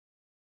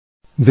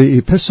The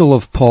Epistle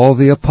of Paul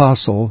the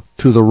Apostle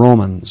to the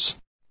Romans,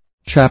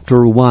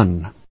 Chapter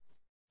 1.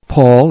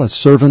 Paul, a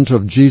servant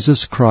of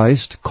Jesus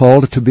Christ,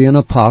 called to be an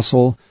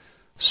apostle,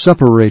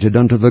 separated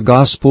unto the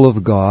gospel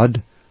of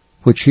God,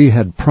 which he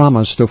had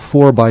promised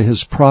afore by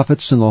his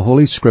prophets in the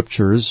Holy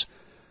Scriptures,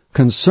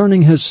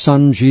 concerning his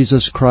Son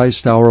Jesus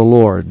Christ our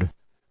Lord,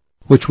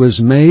 which was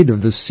made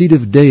of the seed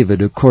of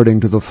David according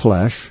to the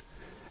flesh,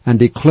 and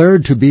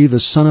declared to be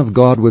the Son of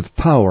God with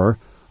power,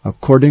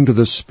 according to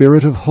the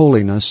Spirit of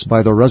holiness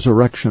by the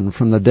resurrection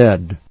from the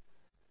dead,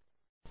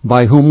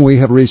 by whom we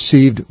have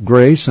received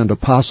grace and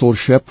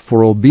apostleship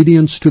for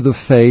obedience to the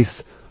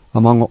faith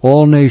among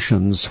all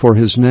nations for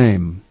his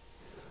name,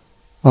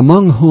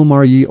 among whom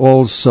are ye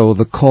also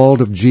the called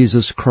of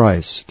Jesus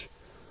Christ.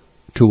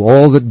 To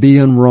all that be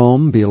in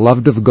Rome,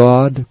 beloved of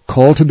God,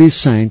 called to be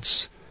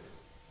saints,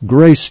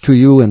 grace to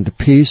you and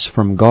peace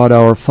from God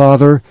our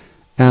Father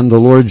and the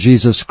Lord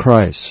Jesus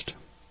Christ.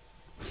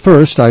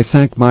 First, I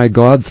thank my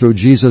God through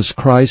Jesus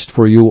Christ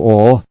for you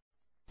all,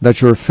 that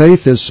your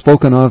faith is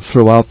spoken of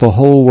throughout the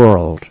whole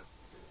world.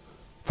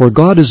 For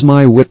God is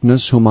my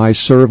witness, whom I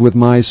serve with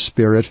my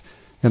spirit,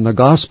 in the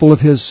gospel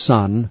of his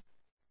Son,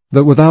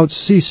 that without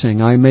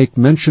ceasing I make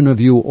mention of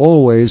you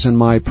always in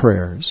my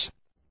prayers,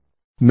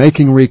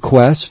 making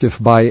request,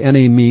 if by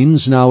any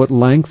means now at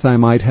length I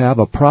might have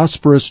a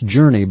prosperous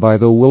journey by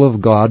the will of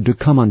God to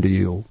come unto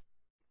you.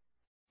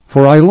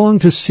 For I long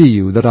to see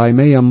you, that I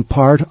may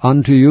impart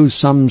unto you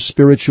some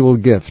spiritual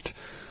gift,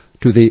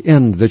 to the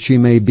end that ye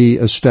may be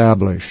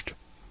established.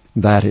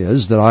 That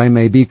is, that I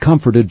may be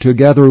comforted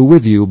together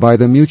with you by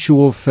the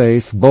mutual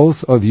faith both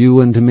of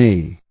you and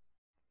me.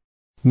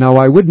 Now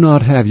I would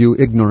not have you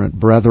ignorant,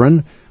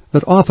 brethren,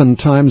 that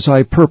oftentimes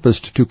I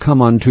purposed to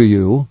come unto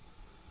you,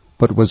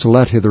 but was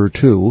let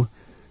hitherto,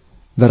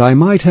 that I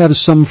might have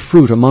some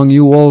fruit among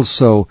you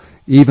also,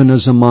 even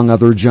as among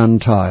other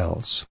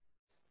Gentiles.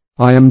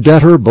 I am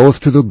debtor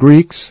both to the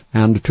Greeks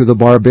and to the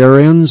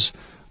barbarians,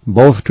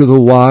 both to the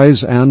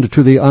wise and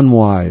to the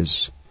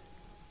unwise.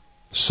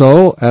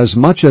 So, as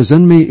much as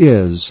in me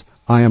is,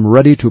 I am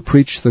ready to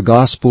preach the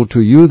gospel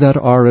to you that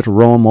are at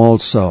Rome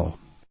also.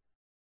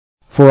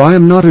 For I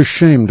am not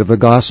ashamed of the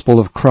gospel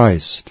of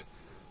Christ,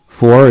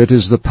 for it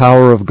is the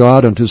power of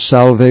God unto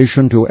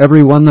salvation to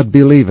every one that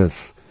believeth,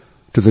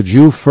 to the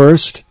Jew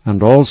first,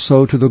 and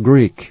also to the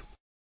Greek.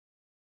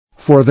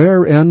 For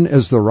therein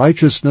is the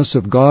righteousness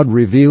of God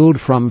revealed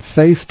from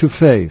faith to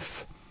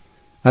faith,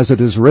 as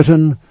it is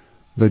written,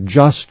 the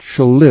just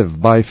shall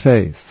live by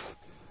faith.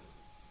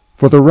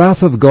 For the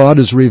wrath of God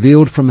is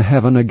revealed from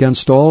heaven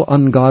against all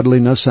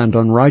ungodliness and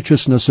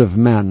unrighteousness of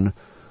men,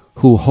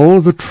 who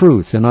hold the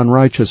truth in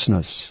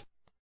unrighteousness,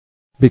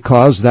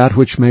 because that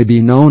which may be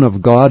known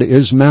of God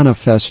is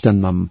manifest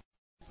in them,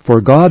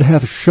 for God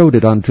hath showed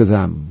it unto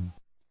them.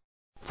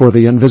 For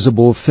the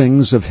invisible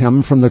things of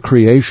him from the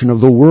creation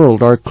of the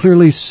world are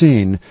clearly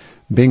seen,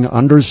 being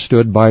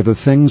understood by the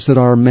things that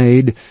are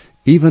made,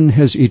 even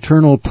his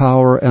eternal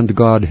power and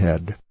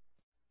Godhead,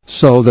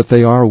 so that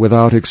they are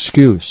without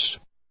excuse,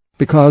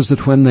 because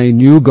that when they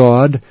knew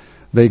God,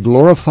 they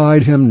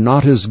glorified him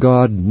not as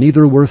God,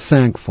 neither were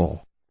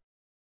thankful,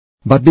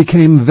 but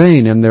became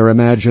vain in their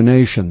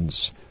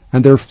imaginations,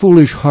 and their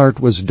foolish heart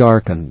was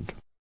darkened.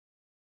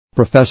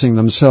 Professing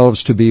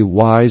themselves to be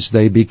wise,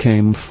 they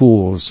became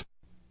fools,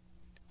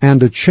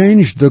 and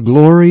changed the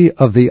glory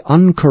of the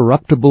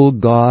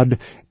uncorruptible God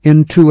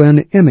into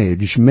an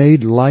image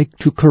made like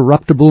to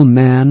corruptible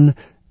man,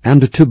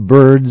 and to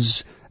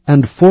birds,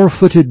 and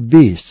four-footed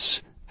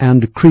beasts,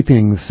 and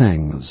creeping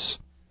things.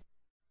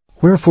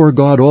 Wherefore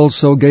God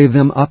also gave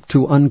them up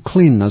to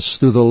uncleanness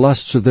through the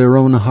lusts of their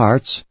own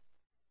hearts,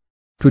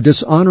 to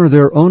dishonor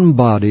their own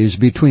bodies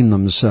between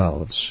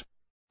themselves,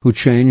 who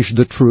changed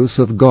the truth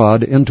of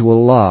God into a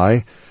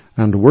lie,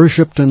 and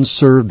worshipped and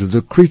served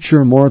the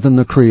creature more than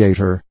the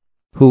Creator,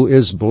 who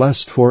is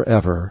blessed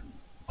forever.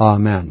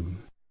 Amen.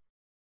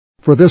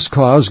 For this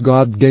cause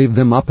God gave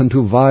them up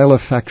unto vile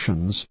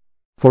affections,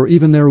 for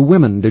even their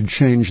women did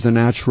change the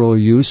natural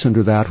use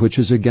into that which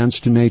is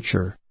against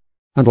nature.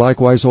 And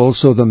likewise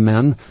also the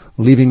men,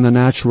 leaving the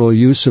natural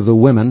use of the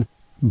women,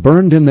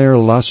 burned in their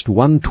lust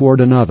one toward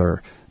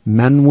another,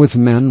 men with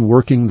men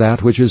working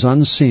that which is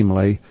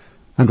unseemly,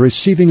 and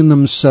receiving in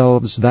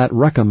themselves that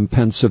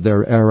recompense of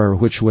their error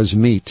which was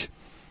meet.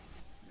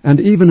 And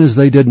even as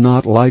they did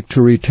not like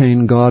to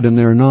retain God in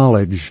their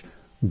knowledge,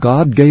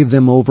 God gave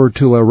them over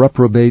to a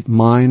reprobate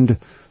mind,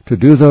 to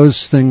do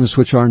those things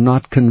which are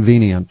not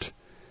convenient,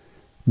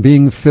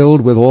 being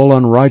filled with all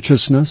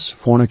unrighteousness,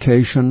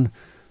 fornication,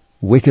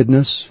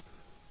 wickedness,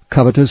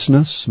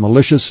 covetousness,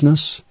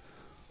 maliciousness,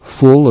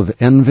 full of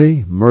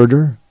envy,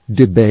 murder,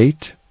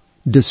 debate,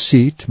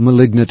 deceit,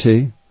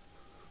 malignity,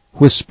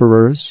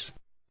 whisperers,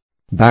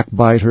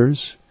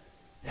 backbiters,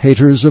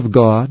 haters of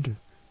God,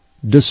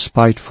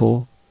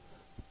 despiteful,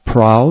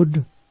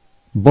 proud,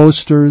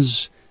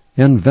 boasters,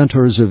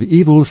 inventors of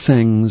evil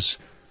things,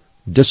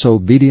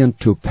 disobedient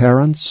to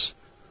parents,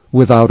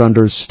 without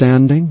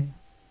understanding,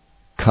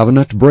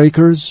 covenant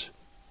breakers,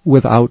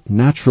 without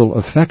natural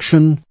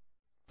affection,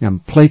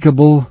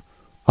 implacable,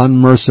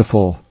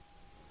 unmerciful,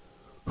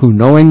 who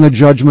knowing the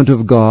judgment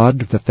of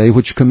God, that they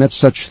which commit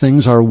such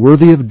things are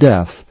worthy of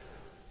death,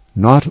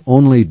 not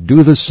only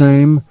do the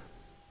same,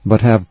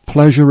 but have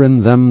pleasure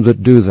in them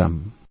that do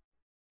them.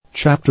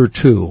 Chapter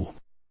 2.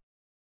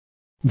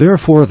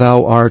 Therefore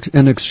thou art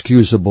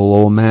inexcusable,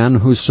 O man,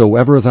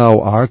 whosoever thou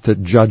art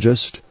that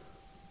judgest,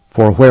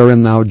 for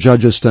wherein thou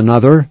judgest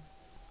another,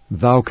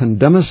 thou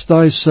condemnest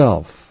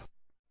thyself,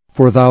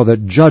 for thou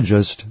that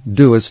judgest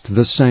doest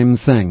the same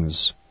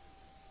things.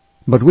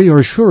 But we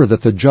are sure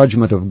that the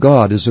judgment of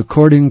God is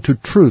according to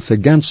truth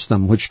against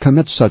them which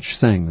commit such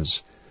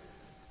things.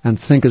 And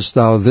thinkest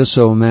thou this,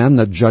 O man,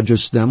 that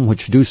judgest them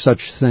which do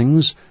such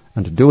things,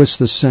 and doest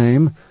the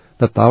same,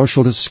 that thou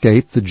shalt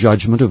escape the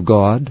judgment of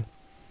God?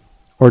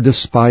 Or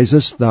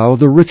despisest thou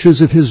the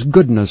riches of his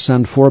goodness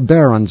and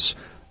forbearance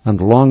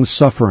and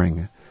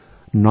long-suffering,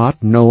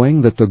 not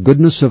knowing that the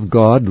goodness of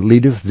God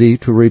leadeth thee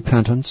to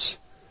repentance?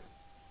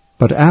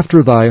 But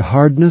after thy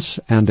hardness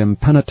and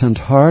impenitent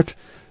heart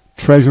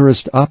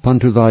treasurest up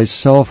unto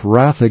thyself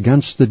wrath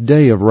against the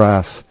day of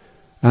wrath,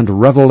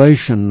 and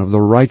revelation of the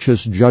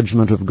righteous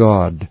judgment of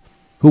God,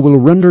 who will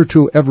render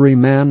to every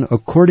man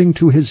according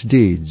to his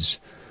deeds,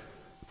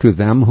 to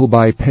them who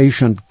by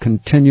patient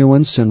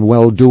continuance in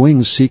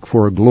well-doing seek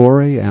for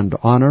glory and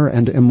honor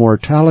and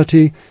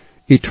immortality,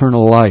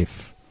 eternal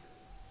life.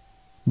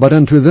 But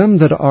unto them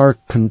that are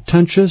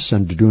contentious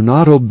and do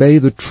not obey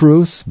the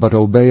truth, but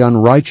obey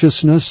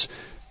unrighteousness,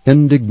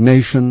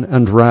 indignation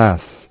and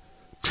wrath,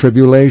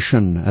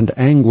 tribulation and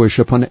anguish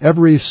upon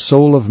every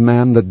soul of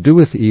man that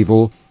doeth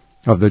evil,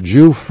 of the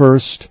Jew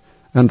first,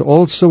 and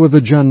also of the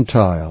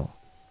Gentile.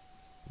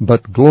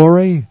 But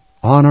glory,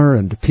 honor,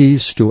 and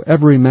peace to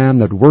every man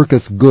that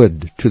worketh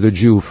good, to the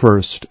Jew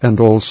first, and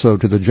also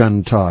to the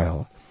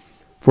Gentile.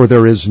 For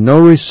there is no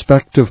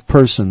respect of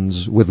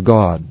persons with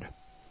God.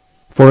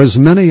 For as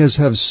many as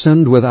have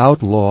sinned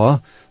without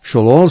law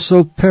shall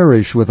also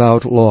perish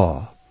without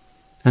law,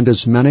 and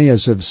as many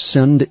as have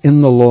sinned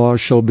in the law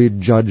shall be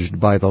judged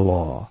by the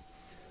law.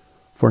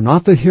 For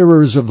not the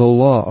hearers of the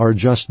law are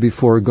just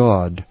before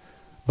God,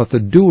 but the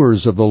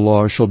doers of the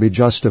law shall be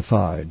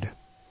justified.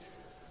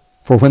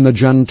 For when the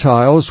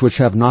Gentiles, which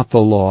have not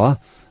the law,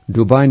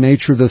 do by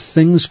nature the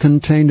things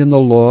contained in the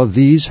law,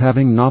 these,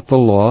 having not the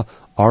law,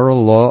 are a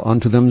law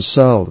unto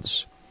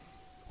themselves,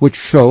 which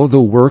show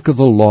the work of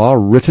the law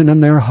written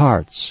in their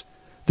hearts,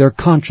 their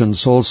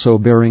conscience also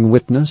bearing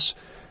witness,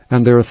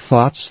 and their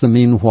thoughts the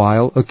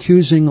meanwhile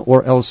accusing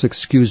or else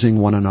excusing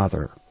one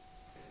another.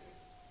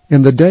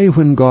 In the day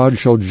when God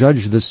shall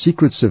judge the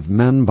secrets of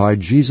men by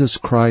Jesus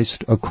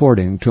Christ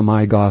according to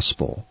my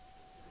gospel.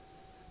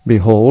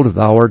 Behold,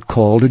 thou art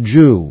called a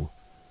Jew,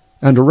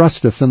 and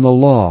resteth in the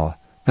law,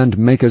 and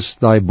makest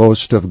thy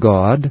boast of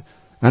God,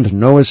 and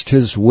knowest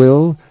his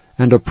will,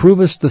 and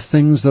approvest the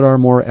things that are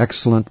more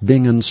excellent,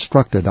 being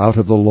instructed out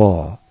of the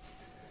law,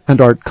 and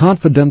art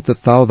confident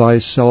that thou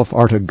thyself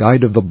art a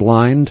guide of the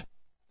blind,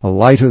 a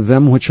light of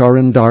them which are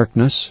in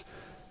darkness,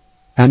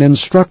 an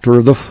instructor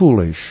of the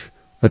foolish,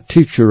 a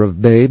teacher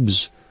of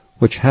babes,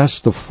 which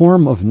hast the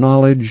form of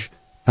knowledge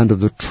and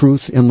of the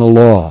truth in the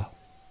law.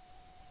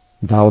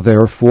 Thou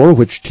therefore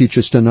which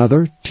teachest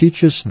another,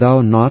 teachest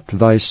thou not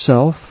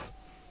thyself?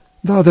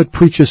 Thou that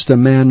preachest a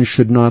man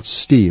should not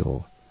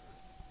steal,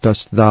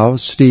 dost thou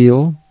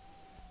steal?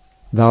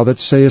 Thou that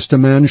sayest a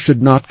man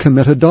should not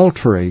commit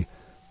adultery,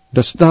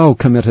 dost thou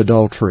commit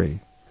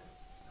adultery?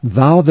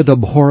 Thou that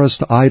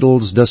abhorrest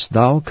idols, dost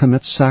thou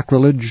commit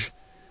sacrilege?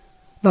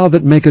 Thou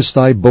that makest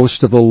thy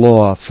boast of the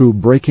law, through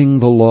breaking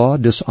the law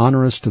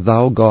dishonorest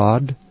thou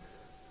God?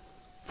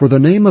 For the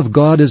name of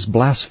God is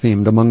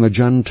blasphemed among the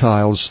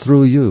Gentiles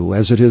through you,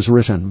 as it is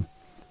written,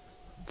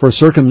 For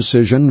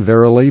circumcision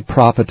verily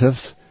profiteth,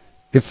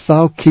 if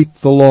thou keep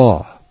the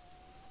law.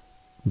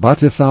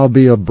 But if thou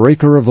be a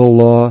breaker of the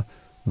law,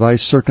 thy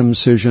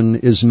circumcision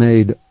is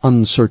made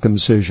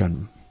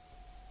uncircumcision.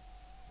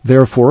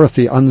 Therefore, if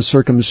the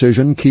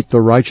uncircumcision keep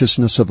the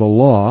righteousness of the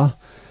law,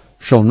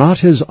 shall not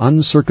his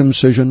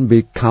uncircumcision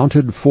be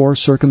counted for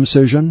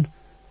circumcision?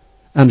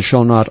 And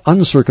shall not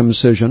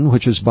uncircumcision,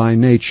 which is by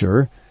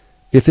nature,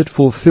 if it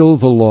fulfill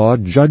the law,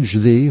 judge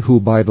thee, who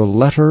by the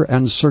letter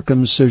and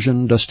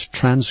circumcision dost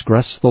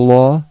transgress the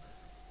law?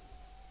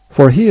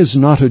 For he is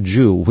not a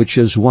Jew which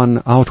is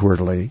one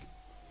outwardly,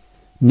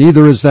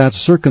 neither is that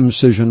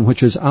circumcision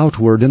which is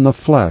outward in the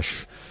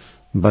flesh,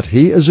 but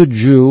he is a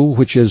Jew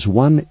which is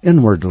one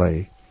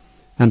inwardly,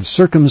 and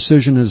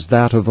circumcision is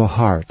that of the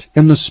heart,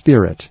 in the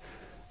spirit,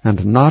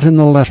 and not in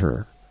the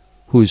letter,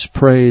 whose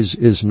praise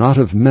is not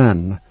of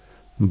men,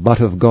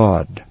 but of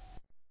God.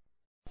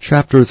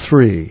 Chapter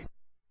 3.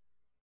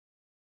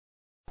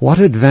 What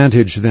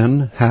advantage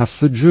then hath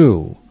the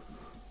Jew?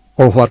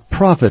 Or what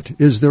profit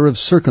is there of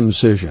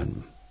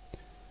circumcision?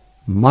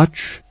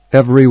 Much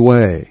every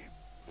way,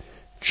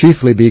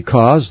 chiefly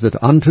because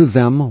that unto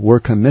them were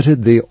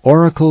committed the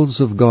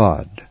oracles of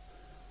God.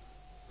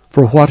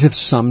 For what if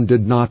some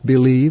did not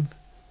believe?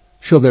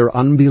 Shall their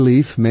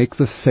unbelief make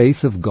the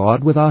faith of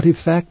God without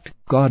effect?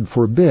 God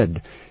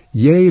forbid.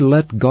 Yea,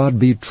 let God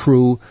be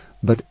true,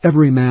 but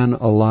every man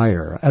a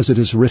liar, as it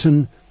is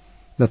written,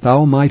 that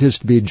thou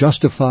mightest be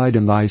justified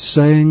in thy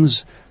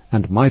sayings,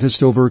 and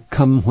mightest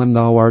overcome when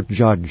thou art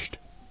judged.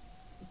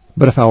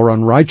 But if our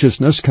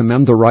unrighteousness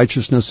commend the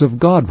righteousness of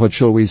God, what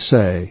shall we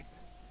say?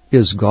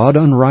 Is God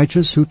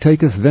unrighteous who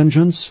taketh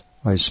vengeance?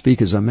 I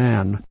speak as a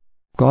man.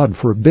 God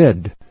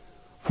forbid.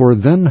 For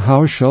then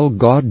how shall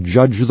God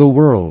judge the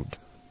world?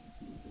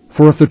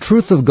 For if the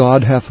truth of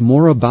God hath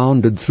more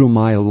abounded through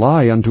my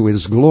lie unto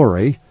his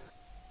glory,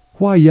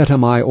 why yet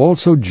am I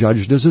also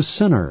judged as a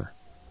sinner?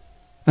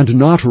 And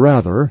not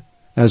rather,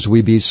 as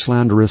we be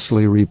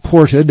slanderously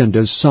reported, and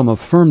as some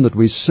affirm that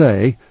we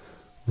say,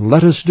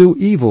 Let us do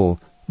evil,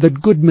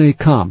 that good may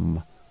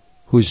come,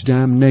 whose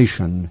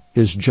damnation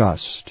is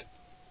just.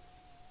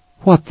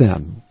 What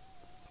then?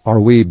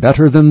 Are we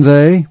better than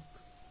they?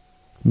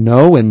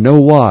 No, in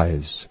no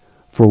wise.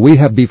 For we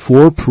have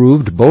before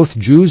proved, both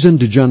Jews and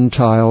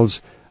Gentiles,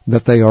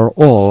 that they are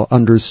all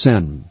under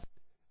sin.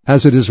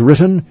 As it is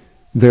written,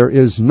 There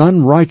is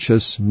none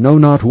righteous, no,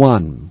 not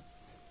one.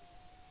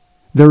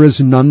 There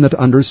is none that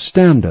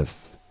understandeth.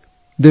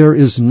 There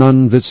is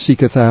none that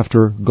seeketh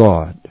after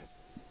God.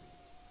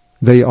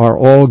 They are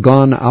all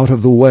gone out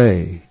of the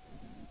way.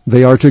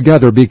 They are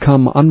together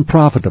become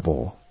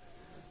unprofitable.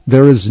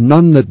 There is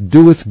none that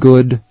doeth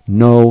good,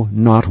 no,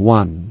 not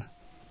one.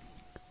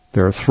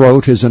 Their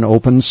throat is an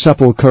open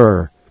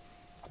sepulchre.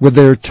 With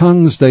their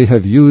tongues they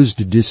have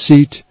used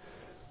deceit.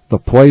 The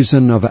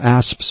poison of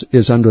asps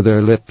is under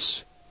their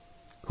lips,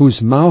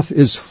 whose mouth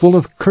is full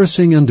of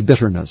cursing and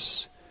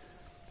bitterness.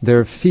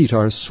 Their feet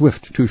are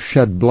swift to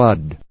shed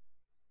blood.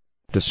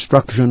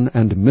 Destruction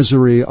and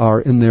misery are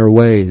in their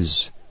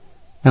ways,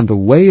 and the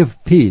way of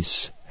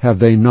peace have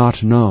they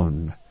not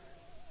known.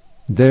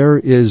 There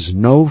is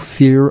no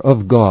fear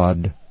of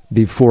God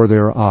before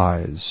their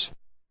eyes.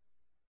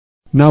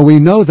 Now we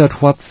know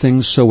that what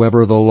things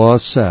soever the law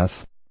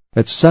saith,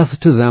 it saith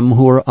to them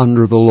who are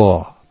under the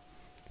law,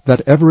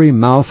 that every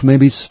mouth may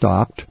be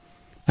stopped,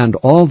 and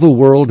all the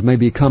world may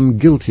become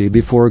guilty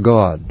before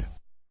God.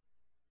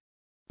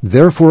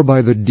 Therefore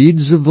by the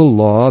deeds of the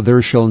law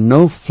there shall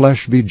no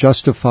flesh be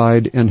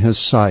justified in his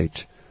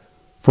sight,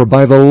 for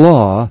by the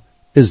law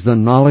is the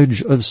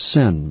knowledge of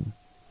sin.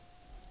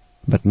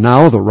 But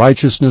now the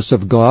righteousness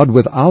of God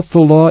without the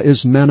law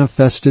is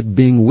manifested,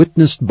 being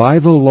witnessed by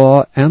the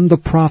law and the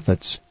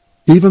prophets,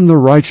 even the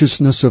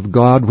righteousness of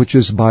God which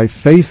is by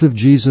faith of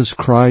Jesus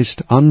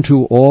Christ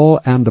unto all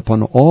and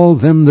upon all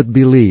them that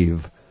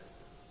believe.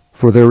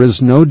 For there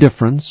is no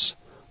difference,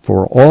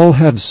 for all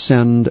have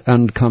sinned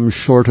and come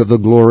short of the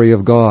glory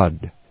of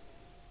God,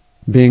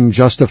 being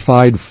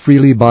justified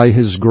freely by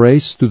his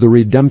grace through the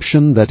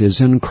redemption that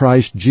is in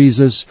Christ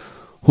Jesus,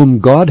 whom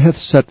God hath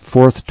set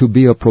forth to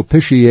be a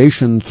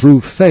propitiation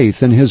through faith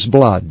in his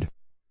blood,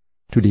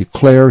 to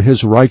declare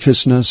his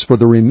righteousness for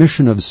the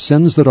remission of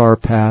sins that are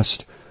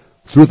past,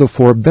 through the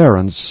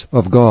forbearance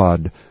of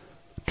God,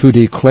 to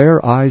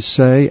declare, I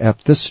say, at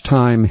this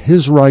time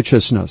his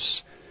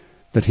righteousness,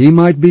 that he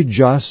might be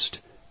just,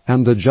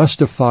 and the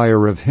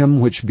justifier of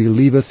him which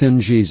believeth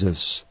in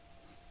Jesus.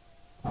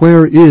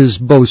 Where is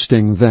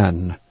boasting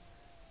then?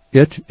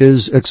 It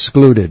is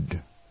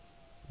excluded.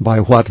 By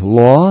what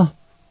law?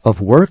 Of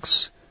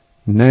works?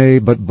 Nay,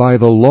 but by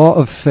the law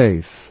of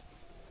faith.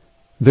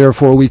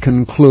 Therefore we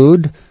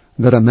conclude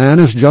that a man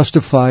is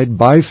justified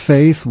by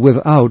faith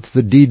without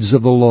the deeds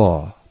of the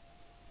law.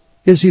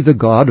 Is he the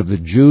God of the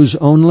Jews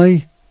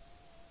only?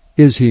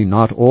 Is he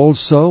not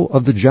also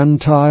of the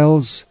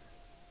Gentiles?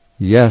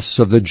 Yes,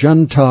 of the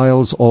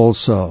Gentiles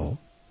also.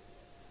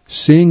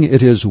 Seeing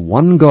it is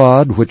one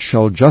God which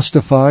shall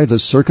justify the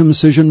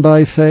circumcision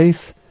by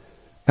faith,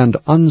 and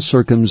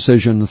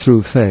uncircumcision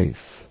through faith.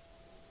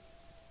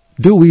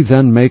 Do we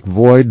then make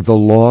void the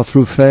law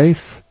through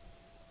faith?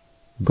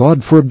 God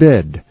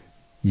forbid.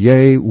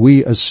 Yea,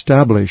 we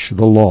establish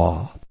the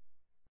law.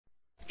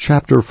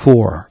 Chapter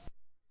 4.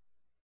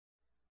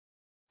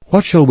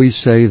 What shall we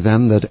say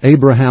then that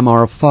Abraham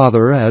our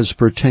father, as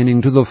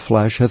pertaining to the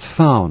flesh, hath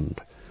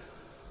found?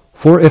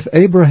 For if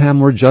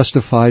Abraham were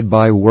justified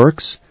by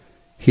works,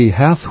 he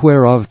hath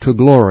whereof to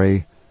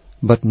glory,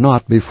 but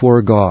not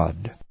before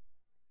God.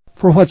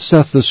 For what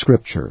saith the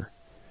Scripture?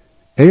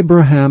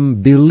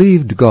 Abraham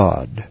believed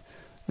God,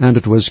 and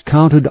it was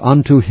counted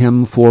unto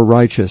him for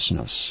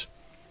righteousness.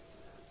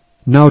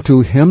 Now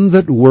to him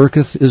that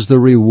worketh is the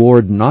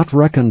reward not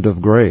reckoned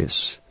of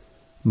grace,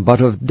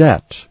 but of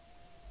debt.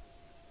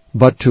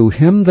 But to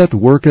him that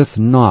worketh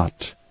not,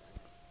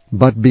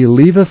 but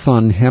believeth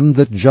on him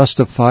that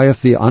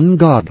justifieth the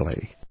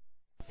ungodly,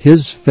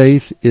 his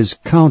faith is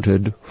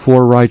counted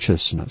for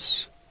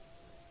righteousness.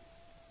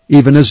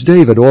 Even as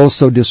David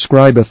also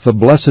describeth the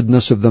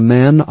blessedness of the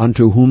man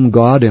unto whom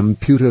God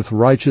imputeth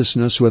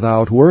righteousness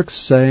without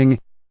works, saying,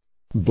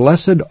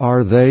 Blessed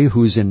are they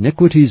whose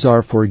iniquities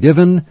are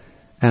forgiven,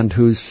 and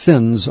whose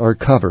sins are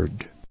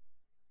covered.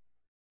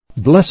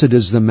 Blessed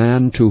is the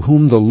man to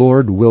whom the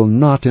Lord will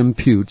not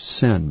impute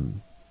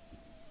sin.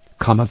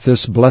 Cometh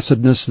this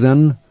blessedness,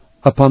 then,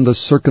 upon the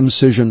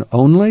circumcision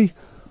only,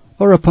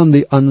 or upon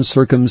the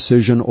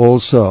uncircumcision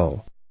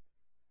also?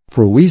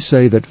 For we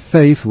say that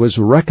faith was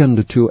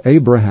reckoned to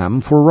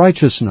Abraham for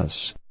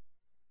righteousness.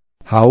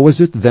 How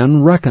was it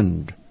then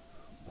reckoned?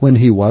 When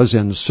he was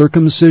in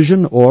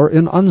circumcision or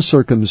in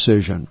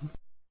uncircumcision?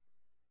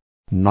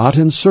 Not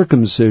in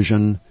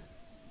circumcision,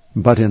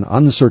 but in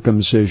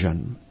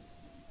uncircumcision.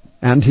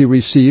 And he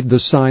received the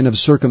sign of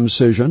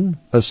circumcision,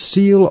 a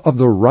seal of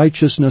the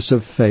righteousness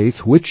of faith,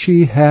 which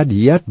he had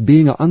yet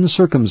being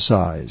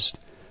uncircumcised,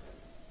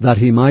 that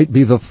he might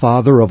be the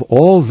father of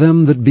all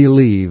them that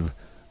believe,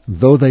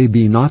 though they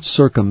be not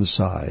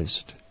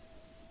circumcised,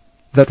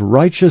 that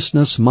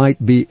righteousness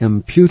might be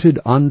imputed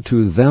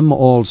unto them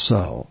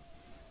also,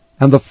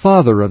 and the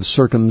father of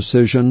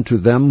circumcision to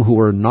them who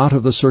are not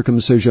of the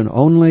circumcision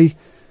only,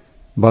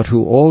 but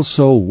who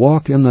also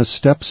walk in the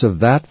steps of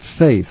that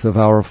faith of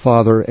our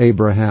father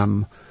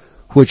Abraham,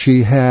 which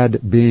he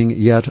had being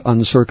yet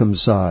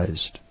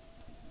uncircumcised.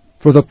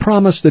 For the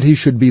promise that he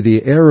should be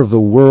the heir of the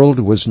world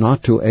was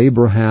not to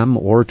Abraham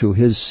or to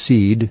his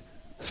seed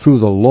through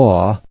the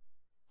law,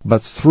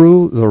 but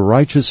through the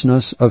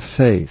righteousness of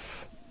faith.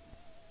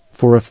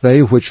 For if they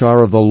which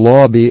are of the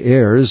law be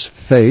heirs,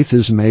 faith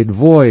is made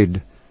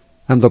void,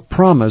 and the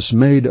promise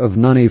made of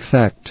none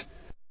effect,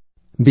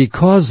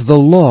 because the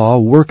law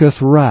worketh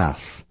wrath.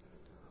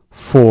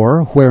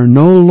 For where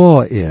no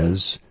law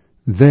is,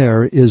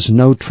 there is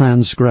no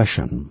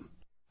transgression.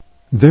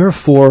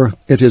 Therefore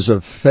it is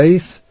of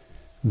faith,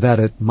 that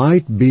it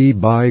might be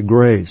by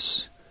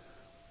grace,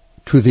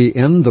 to the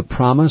end the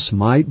promise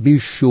might be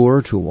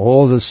sure to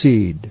all the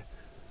seed,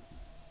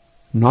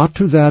 not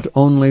to that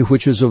only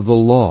which is of the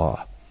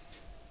law,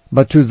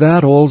 but to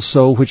that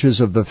also which is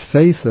of the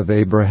faith of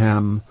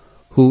Abraham,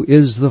 who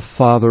is the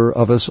father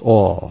of us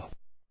all.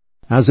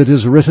 As it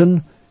is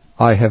written,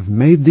 I have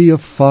made thee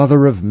a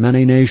father of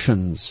many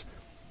nations,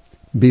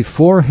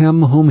 before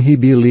him whom he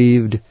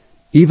believed,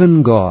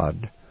 even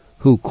God,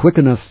 who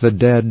quickeneth the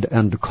dead,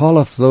 and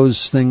calleth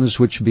those things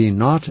which be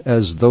not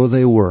as though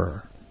they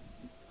were,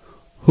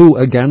 who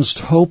against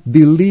hope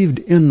believed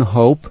in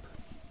hope,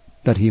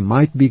 that he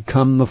might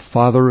become the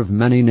father of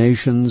many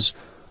nations,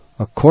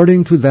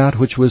 according to that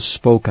which was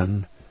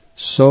spoken,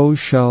 so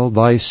shall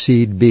thy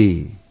seed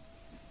be.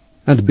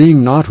 And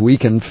being not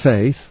weak in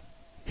faith,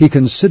 he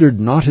considered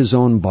not his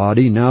own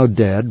body now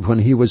dead when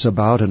he was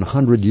about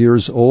 100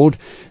 years old,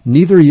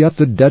 neither yet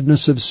the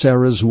deadness of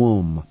Sarah's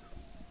womb.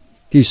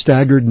 He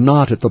staggered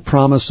not at the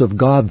promise of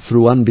God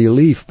through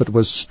unbelief, but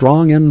was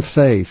strong in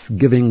faith,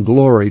 giving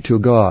glory to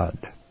God.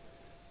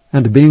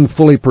 And being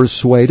fully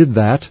persuaded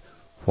that,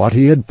 what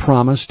he had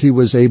promised he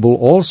was able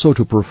also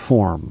to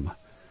perform,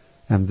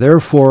 and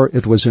therefore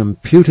it was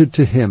imputed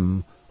to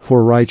him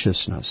for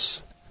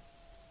righteousness.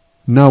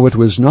 Now it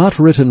was not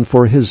written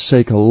for his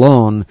sake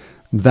alone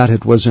that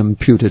it was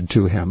imputed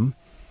to him,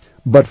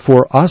 but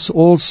for us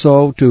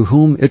also, to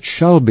whom it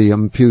shall be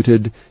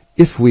imputed,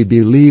 if we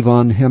believe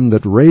on him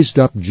that raised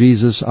up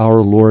Jesus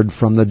our Lord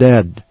from the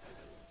dead,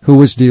 who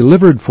was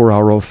delivered for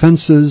our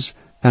offenses,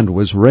 and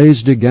was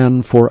raised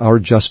again for our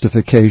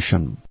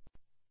justification.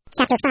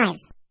 Chapter 5.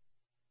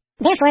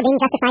 Therefore, being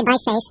justified by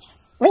faith,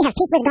 we have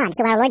peace with God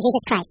through our Lord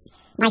Jesus Christ,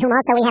 by whom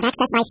also we have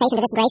access by faith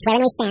into this grace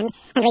wherein we stand,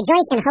 and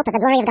rejoice in hope of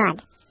the glory of God.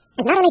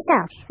 And not only so,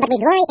 but we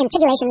glory in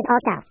tribulations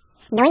also,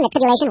 knowing that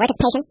tribulation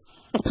worketh patience,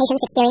 and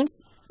patience experience,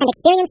 and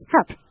experience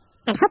hope.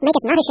 And hope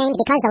maketh not ashamed,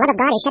 because the love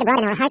of God is shed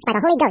abroad in our hearts by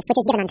the Holy Ghost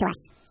which is given unto us.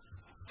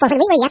 For when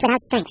we were yet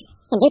without strength,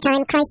 in due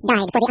time Christ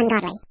died for the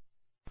ungodly.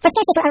 For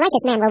scarcely for a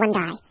righteous man will one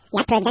die,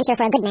 yet peradventure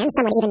for a good man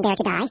some would even dare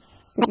to die.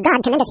 But God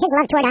commendeth his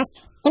love toward us,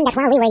 in that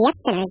while we were yet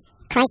sinners,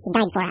 Christ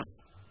died for us.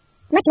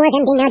 Much more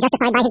then, being now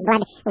justified by his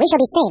blood, we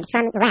shall be saved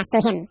from wrath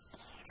through him.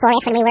 For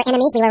if when we were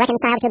enemies we were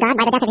reconciled to God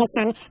by the death of his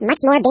Son,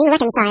 much more being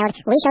reconciled,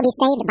 we shall be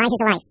saved by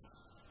his life.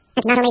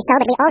 And not only so,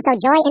 but we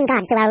also joy in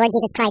God through our Lord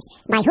Jesus Christ,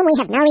 by whom we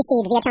have now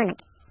received the atonement.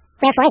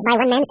 Wherefore, as by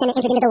one man sin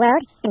entered into the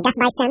world, and death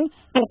by sin,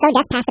 and so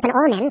death passed upon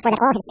all men, for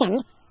that all have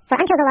sinned.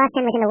 For until the law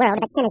sin was in the world,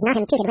 but sin is not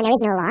imputed when there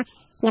is no law.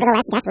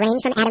 Nevertheless, death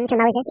reigned from Adam to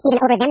Moses, even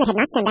over them that had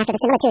not sinned after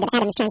the similitude of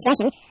Adam's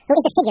transgression, who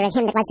is the figure of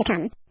him that was to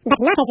come. But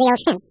not as the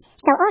offense,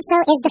 so also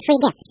is the free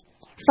gift.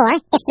 For,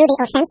 if through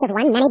the offense of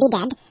one many be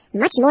dead,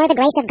 much more the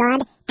grace of God,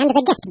 and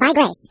the gift by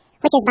grace,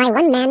 which is by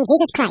one man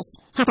Jesus Christ,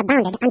 hath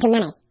abounded unto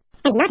many.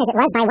 And not as it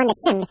was by one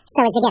that sinned,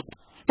 so is the gift.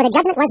 For the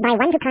judgment was by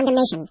one to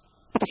condemnation,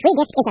 but the free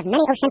gift is of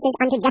many offenses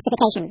unto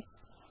justification.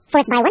 For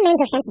if by one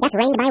man's offense death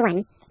reigned by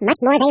one, much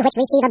more they which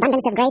receive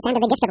abundance of grace and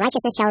of the gift of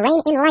righteousness shall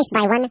reign in life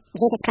by one,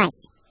 Jesus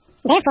Christ.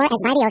 Therefore,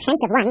 as by the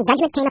offense of one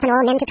judgment came upon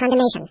all men to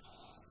condemnation,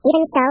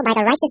 even so by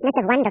the righteousness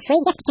of one the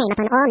free gift came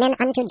upon all men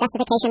unto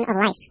justification of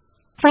life.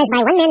 For as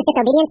by one man's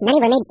disobedience many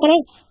were made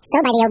sinners, so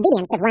by the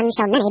obedience of one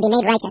shall many be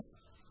made righteous.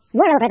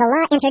 Moreover, the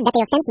law entered that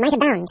the offense might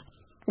abound.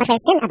 But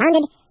where sin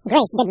abounded,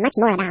 grace did much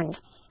more abound.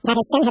 That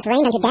as sin hath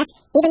reigned unto death,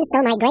 even so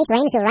might grace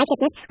reign through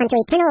righteousness unto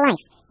eternal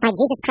life, by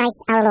Jesus Christ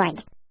our Lord.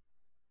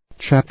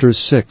 Chapter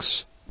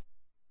 6.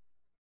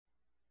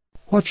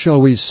 What shall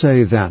we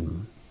say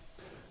then?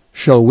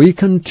 Shall we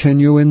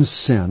continue in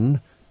sin,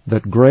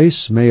 that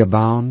grace may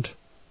abound?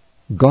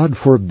 God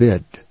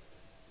forbid.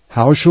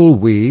 How shall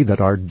we,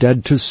 that are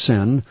dead to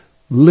sin,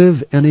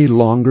 live any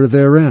longer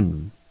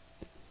therein.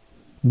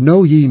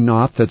 Know ye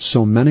not that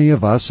so many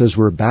of us as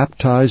were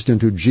baptized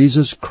into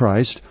Jesus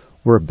Christ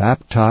were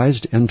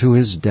baptized into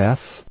his death?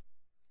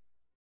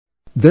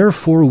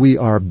 Therefore we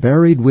are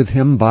buried with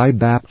him by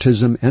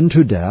baptism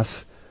into death,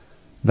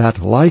 that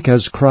like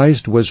as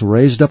Christ was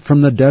raised up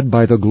from the dead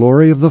by the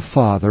glory of the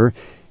Father,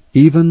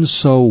 even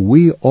so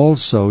we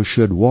also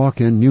should walk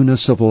in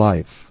newness of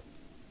life.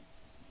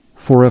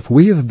 For if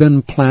we have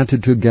been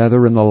planted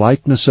together in the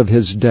likeness of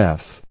his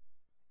death,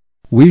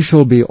 we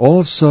shall be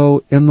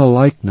also in the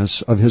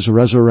likeness of his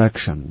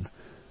resurrection,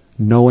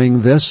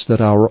 knowing this,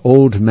 that our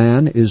old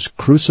man is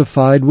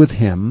crucified with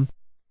him,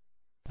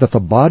 that the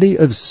body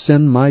of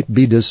sin might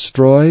be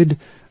destroyed,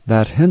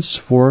 that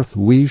henceforth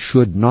we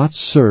should not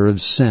serve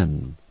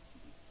sin.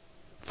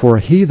 For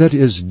he that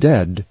is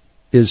dead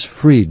is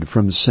freed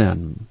from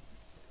sin.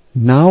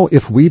 Now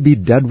if we be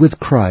dead with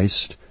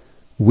Christ,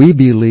 we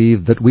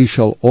believe that we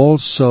shall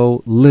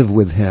also live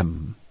with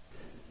him,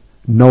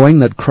 knowing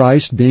that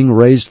Christ, being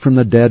raised from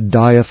the dead,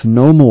 dieth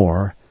no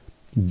more,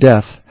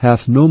 death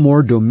hath no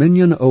more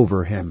dominion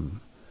over him.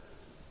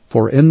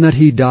 For in that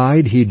he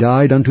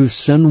died unto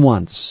sin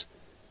once,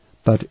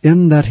 but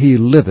in that he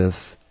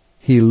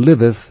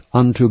liveth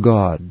unto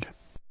God.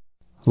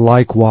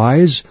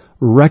 Likewise,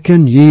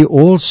 reckon ye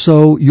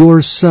also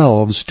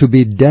yourselves to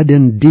be dead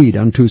indeed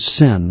unto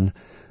sin,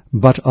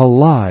 but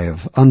alive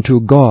unto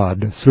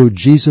God through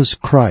Jesus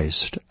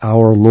Christ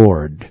our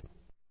Lord.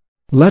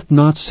 Let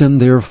not sin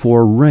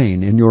therefore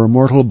reign in your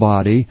mortal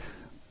body,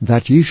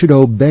 that ye should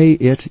obey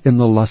it in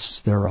the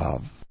lusts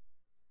thereof.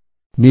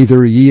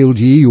 Neither yield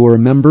ye your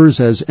members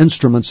as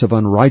instruments of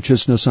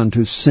unrighteousness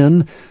unto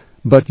sin,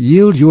 but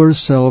yield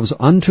yourselves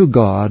unto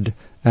God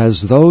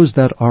as those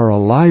that are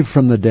alive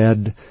from the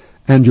dead,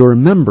 and your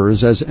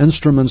members as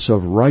instruments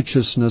of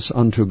righteousness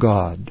unto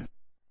God.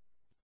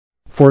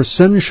 For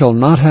sin shall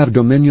not have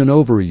dominion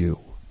over you,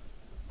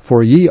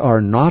 for ye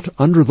are not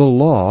under the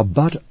law,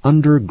 but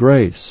under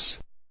grace.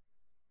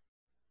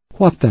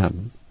 What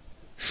then?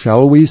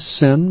 Shall we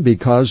sin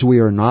because we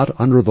are not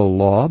under the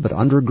law, but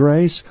under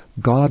grace?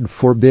 God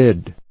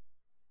forbid.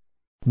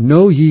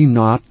 Know ye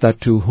not that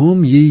to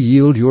whom ye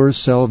yield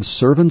yourselves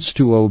servants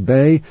to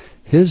obey,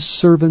 his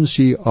servants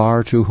ye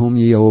are to whom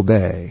ye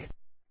obey,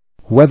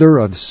 whether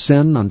of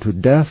sin unto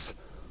death,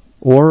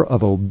 or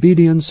of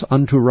obedience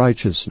unto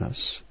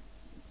righteousness?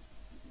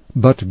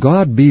 But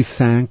God be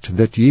thanked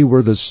that ye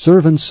were the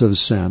servants of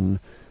sin,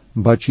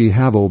 but ye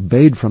have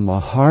obeyed from the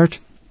heart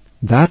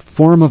that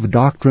form of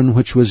doctrine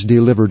which was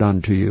delivered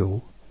unto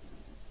you.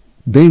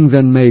 Being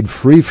then made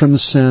free from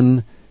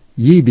sin,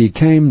 ye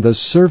became the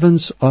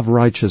servants of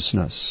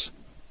righteousness.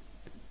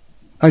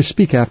 I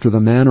speak after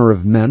the manner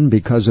of men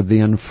because of the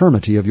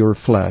infirmity of your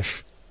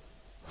flesh.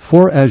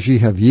 For as ye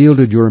have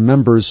yielded your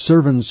members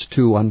servants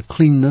to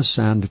uncleanness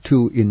and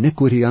to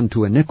iniquity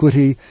unto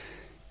iniquity,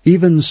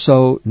 even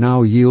so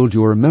now yield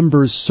your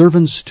members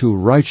servants to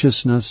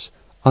righteousness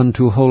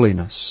unto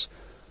holiness.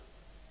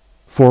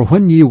 For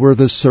when ye were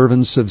the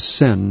servants of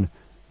sin,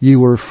 ye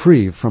were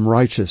free from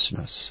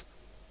righteousness.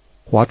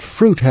 What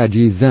fruit had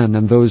ye then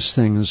in those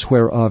things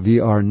whereof ye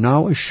are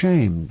now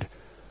ashamed?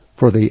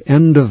 For the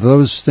end of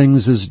those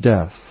things is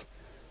death.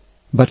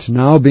 But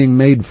now being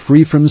made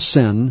free from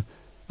sin,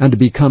 and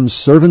become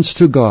servants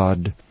to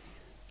God,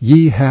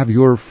 ye have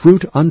your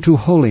fruit unto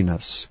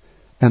holiness,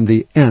 and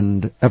the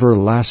end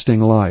everlasting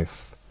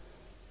life.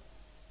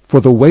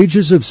 For the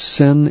wages of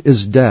sin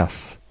is death,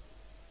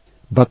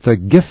 but the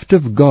gift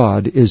of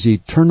God is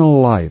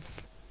eternal life,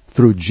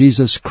 through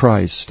Jesus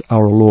Christ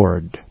our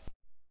Lord.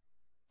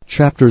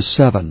 Chapter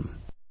 7.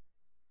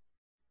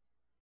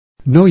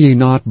 Know ye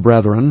not,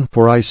 brethren,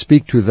 for I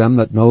speak to them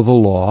that know the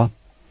law,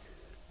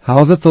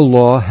 how that the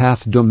law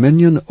hath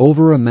dominion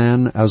over a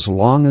man as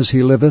long as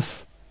he liveth?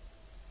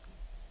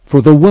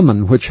 For the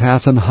woman which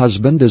hath an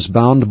husband is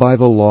bound by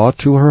the law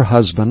to her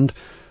husband,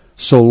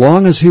 so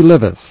long as he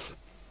liveth.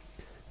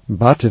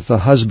 But if the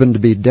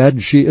husband be dead,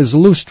 she is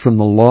loosed from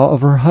the law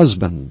of her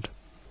husband.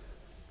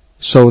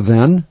 So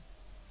then,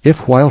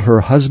 if while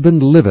her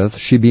husband liveth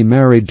she be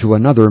married to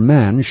another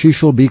man, she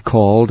shall be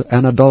called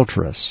an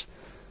adulteress.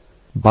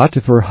 But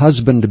if her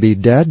husband be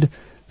dead,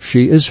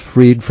 she is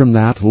freed from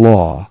that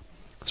law,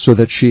 so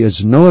that she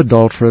is no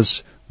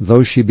adulteress,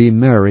 though she be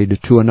married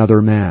to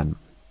another man.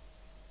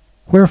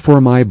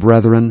 Wherefore, my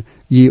brethren,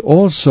 ye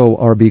also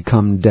are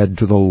become dead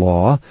to the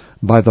law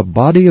by the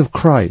body of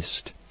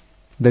Christ,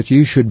 that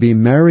ye should be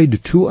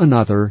married to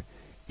another,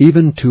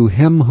 even to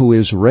him who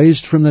is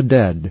raised from the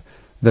dead,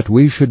 that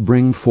we should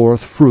bring forth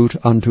fruit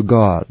unto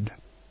God.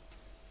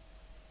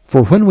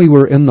 For when we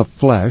were in the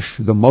flesh,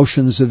 the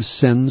motions of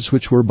sins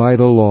which were by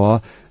the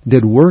law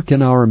did work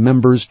in our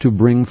members to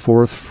bring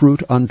forth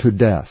fruit unto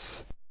death.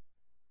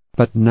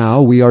 But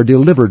now we are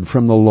delivered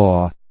from the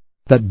law,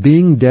 that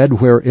being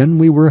dead wherein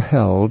we were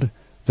held,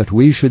 that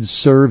we should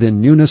serve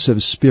in newness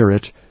of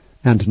spirit,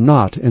 and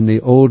not in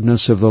the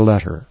oldness of the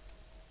letter.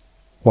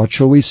 What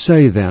shall we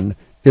say then?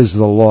 Is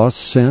the law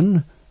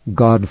sin?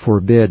 God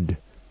forbid.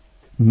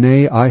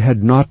 Nay, I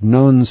had not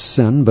known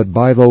sin but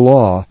by the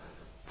law,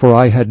 For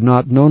I had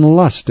not known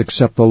lust,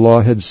 except the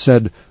law had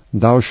said,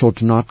 Thou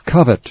shalt not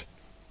covet.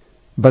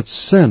 But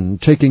sin,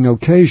 taking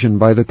occasion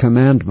by the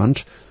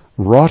commandment,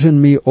 wrought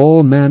in me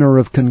all manner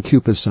of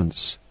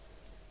concupiscence.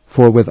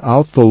 For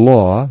without the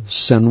law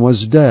sin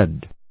was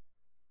dead.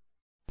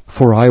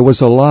 For I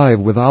was alive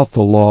without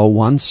the law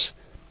once,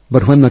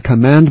 but when the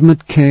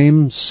commandment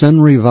came,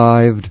 sin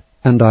revived,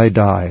 and I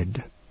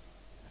died.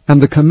 And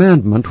the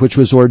commandment which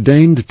was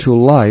ordained to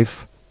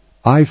life,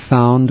 I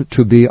found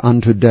to be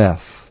unto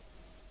death.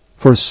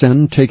 For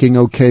sin, taking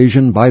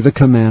occasion by the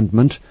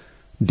commandment,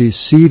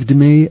 deceived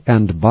me,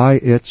 and by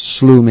it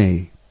slew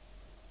me.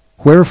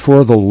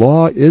 Wherefore the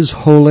law is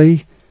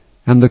holy,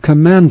 and the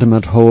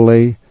commandment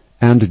holy,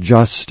 and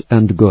just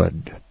and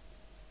good.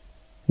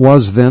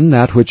 Was then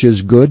that which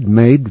is good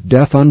made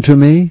death unto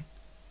me?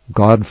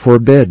 God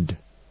forbid.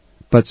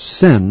 But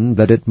sin,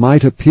 that it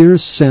might appear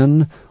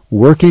sin,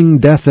 working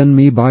death in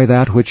me by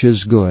that which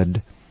is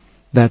good,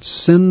 that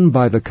sin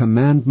by the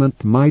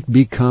commandment might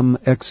become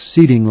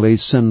exceedingly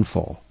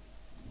sinful.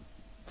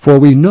 For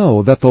we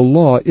know that the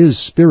law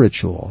is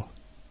spiritual,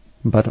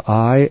 but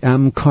I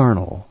am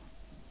carnal,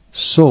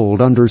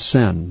 sold under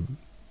sin.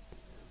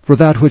 For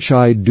that which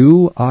I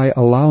do I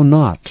allow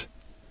not.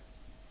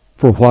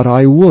 For what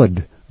I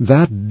would,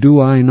 that do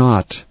I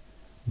not,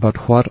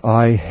 but what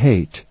I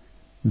hate,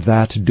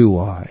 that do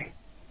I.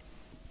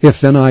 If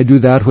then I do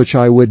that which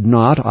I would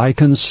not, I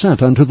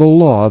consent unto the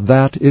law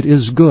that it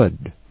is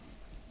good.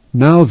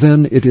 Now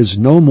then it is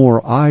no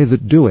more I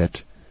that do it,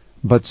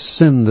 but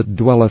sin that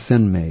dwelleth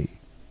in me.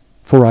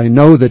 For I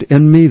know that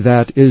in me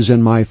that is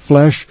in my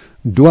flesh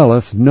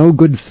dwelleth no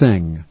good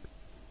thing.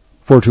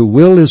 For to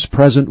will is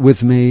present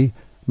with me,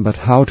 but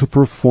how to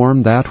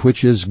perform that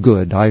which is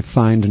good I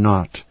find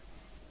not.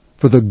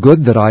 For the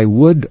good that I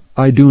would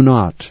I do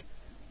not,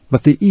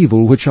 but the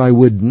evil which I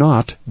would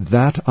not,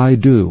 that I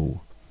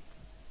do.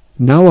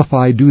 Now if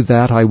I do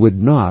that I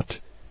would not,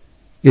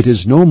 it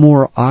is no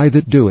more I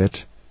that do it,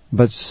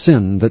 but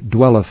sin that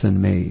dwelleth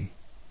in me.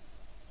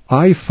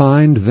 I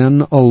find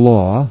then a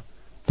law,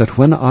 that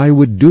when I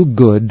would do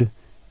good,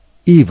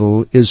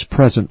 evil is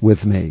present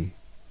with me.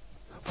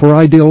 For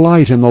I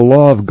delight in the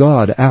law of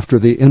God after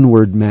the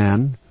inward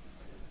man,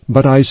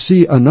 but I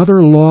see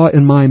another law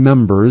in my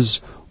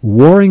members,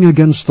 warring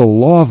against the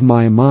law of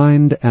my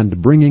mind,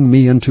 and bringing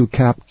me into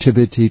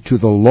captivity to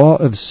the law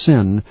of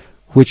sin,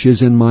 which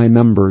is in my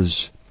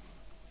members.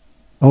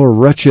 O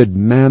wretched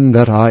man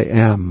that I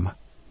am!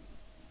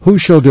 Who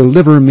shall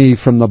deliver me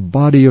from the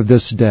body of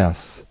this death?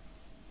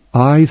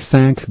 I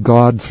thank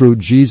God through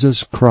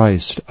Jesus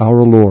Christ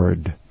our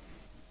Lord.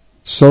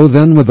 So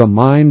then with the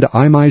mind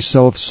I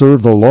myself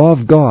serve the law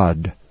of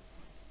God,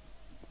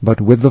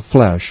 but with the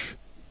flesh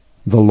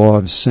the law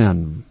of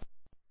sin.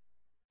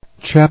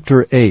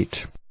 Chapter 8.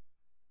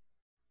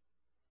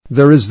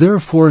 There is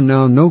therefore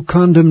now no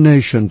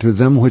condemnation to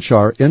them which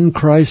are in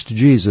Christ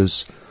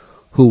Jesus,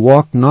 who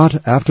walk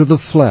not after the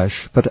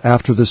flesh, but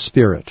after the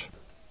Spirit.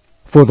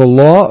 For the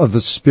law of the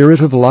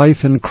Spirit of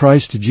life in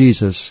Christ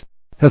Jesus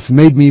hath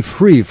made me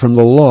free from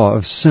the law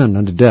of sin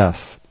and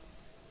death.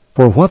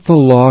 For what the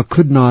law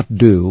could not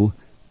do,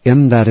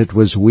 in that it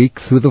was weak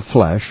through the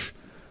flesh,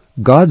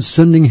 God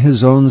sending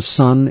his own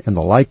Son in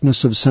the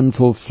likeness of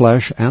sinful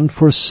flesh, and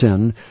for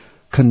sin,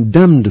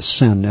 condemned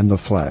sin in the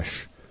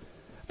flesh,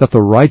 that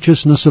the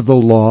righteousness of the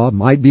law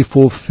might be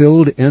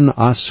fulfilled in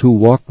us who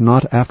walk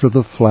not after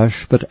the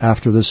flesh, but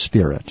after the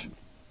Spirit.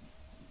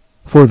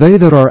 For they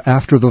that are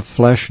after the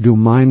flesh do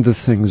mind the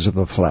things of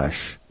the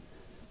flesh,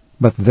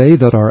 but they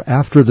that are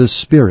after the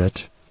Spirit,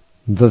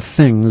 the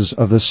things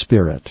of the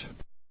Spirit.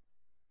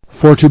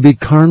 For to be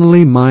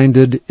carnally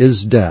minded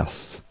is death,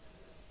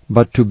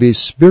 but to be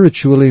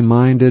spiritually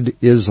minded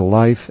is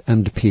life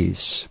and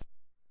peace.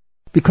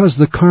 Because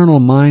the carnal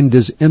mind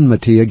is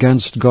enmity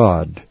against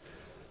God,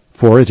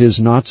 for it is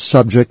not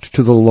subject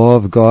to the law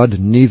of God,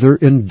 neither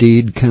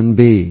indeed can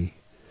be.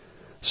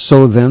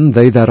 So then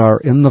they that are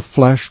in the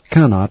flesh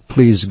cannot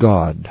please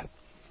God.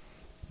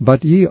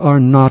 But ye are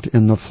not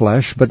in the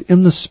flesh, but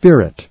in the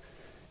Spirit,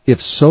 if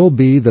so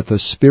be that the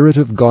Spirit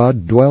of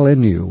God dwell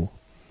in you.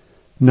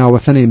 Now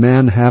if any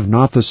man have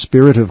not the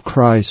Spirit of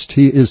Christ,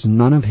 he is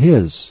none of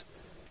his.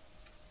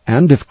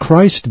 And if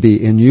Christ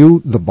be in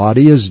you, the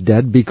body is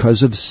dead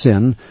because of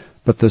sin,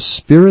 but the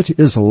Spirit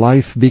is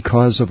life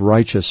because of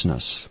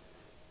righteousness.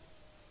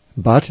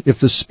 But if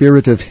the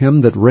Spirit of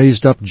him that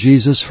raised up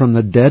Jesus from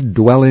the dead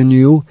dwell in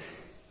you,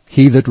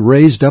 he that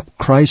raised up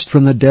Christ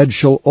from the dead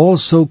shall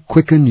also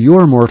quicken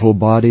your mortal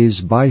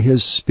bodies by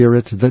his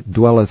Spirit that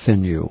dwelleth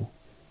in you.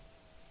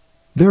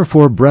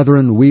 Therefore,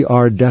 brethren, we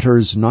are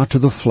debtors not to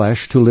the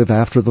flesh to live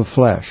after the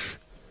flesh.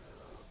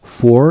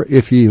 For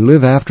if ye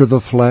live after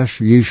the flesh,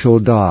 ye shall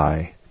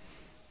die.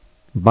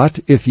 But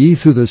if ye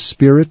through the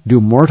Spirit do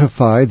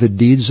mortify the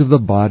deeds of the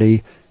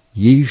body,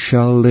 ye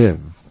shall live.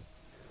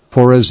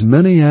 For as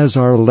many as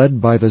are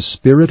led by the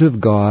Spirit of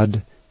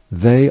God,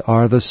 they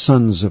are the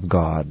sons of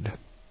God.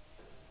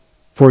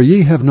 For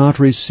ye have not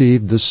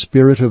received the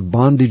spirit of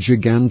bondage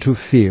again to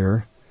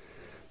fear,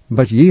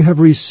 but ye have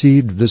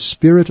received the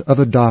Spirit of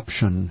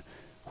adoption,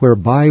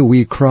 whereby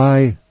we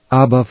cry,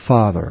 Abba,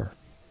 Father.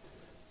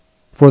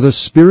 For the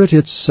Spirit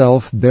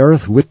itself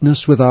beareth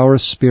witness with our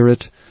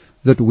spirit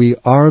that we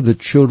are the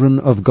children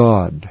of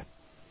God.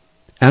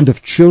 And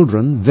if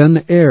children,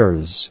 then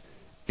heirs,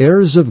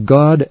 heirs of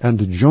God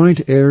and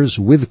joint heirs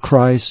with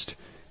Christ,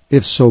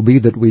 if so be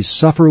that we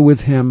suffer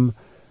with him,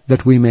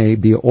 that we may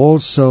be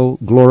also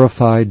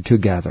glorified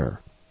together.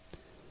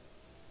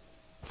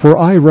 For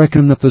I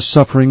reckon that the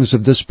sufferings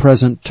of this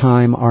present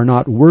time are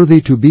not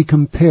worthy to be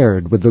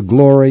compared with the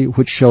glory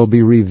which shall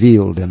be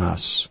revealed in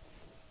us.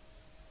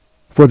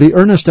 For the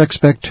earnest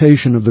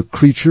expectation of the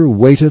creature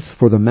waiteth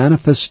for the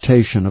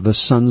manifestation of the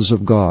sons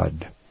of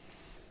God.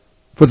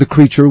 For the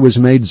creature was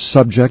made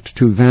subject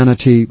to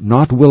vanity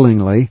not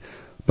willingly,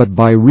 but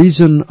by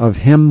reason of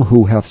him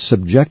who hath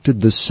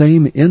subjected the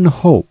same in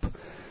hope,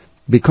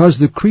 because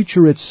the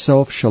creature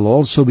itself shall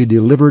also be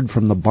delivered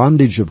from the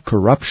bondage of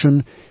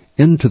corruption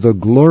into the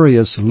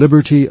glorious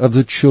liberty of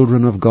the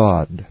children of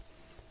God.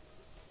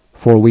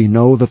 For we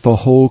know that the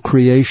whole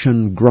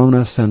creation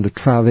groaneth and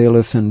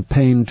travaileth in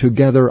pain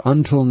together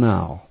until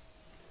now.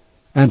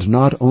 And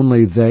not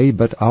only they,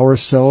 but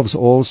ourselves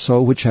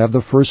also, which have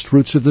the first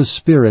fruits of the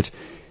Spirit,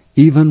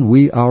 even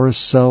we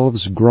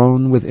ourselves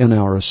groan within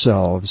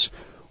ourselves,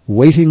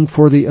 waiting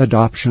for the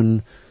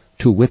adoption,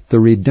 to wit, the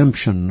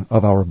redemption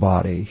of our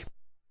body.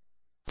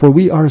 For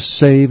we are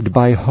saved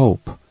by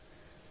hope.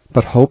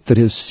 But hope that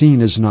is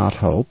seen is not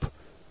hope.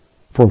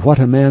 For what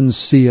a man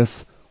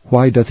seeth,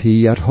 why doth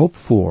he yet hope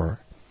for?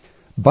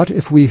 But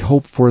if we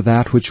hope for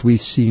that which we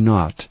see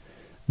not,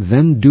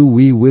 then do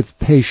we with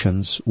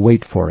patience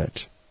wait for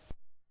it.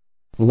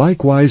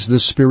 Likewise the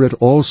Spirit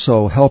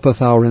also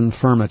helpeth our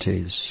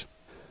infirmities.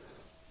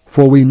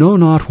 For we know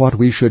not what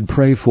we should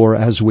pray for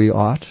as we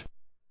ought,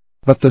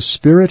 but the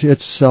Spirit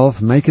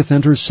itself maketh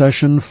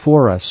intercession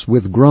for us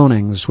with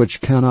groanings which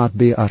cannot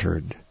be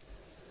uttered.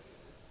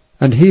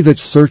 And he that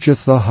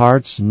searcheth the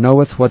hearts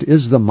knoweth what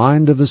is the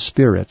mind of the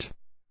Spirit,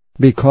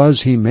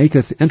 because he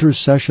maketh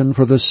intercession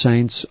for the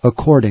saints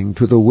according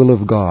to the will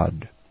of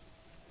God.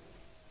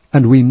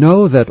 And we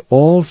know that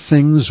all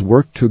things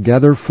work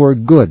together for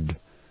good,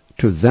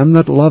 to them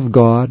that love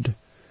God,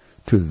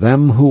 to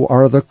them who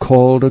are the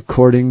called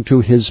according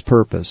to his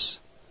purpose.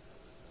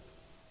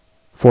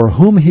 For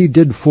whom he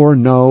did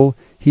foreknow,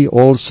 he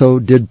also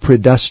did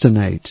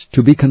predestinate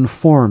to be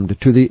conformed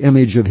to the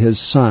image of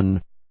his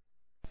Son,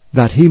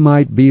 that he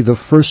might be the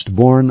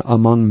firstborn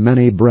among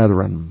many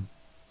brethren.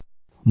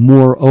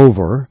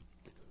 Moreover,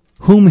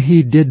 whom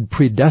he did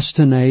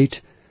predestinate,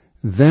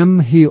 them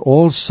he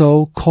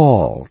also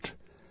called.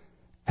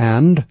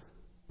 And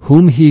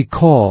whom he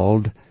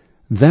called,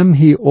 them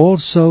he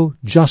also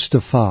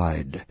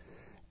justified.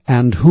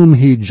 And whom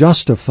he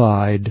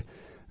justified,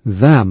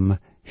 them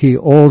he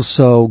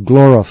also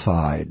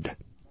glorified.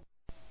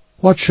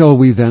 What shall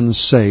we then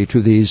say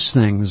to these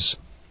things?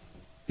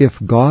 If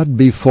God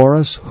be for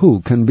us,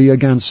 who can be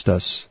against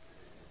us?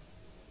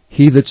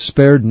 He that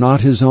spared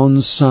not his own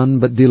Son,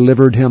 but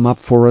delivered him up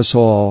for us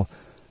all,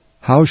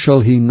 how shall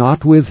he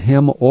not with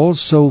him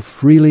also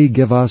freely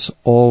give us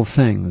all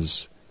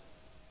things?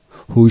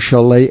 Who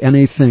shall lay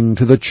anything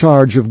to the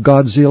charge of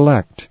God's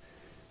elect?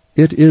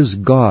 It is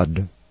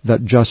God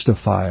that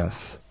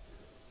justifieth.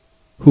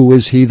 Who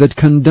is he that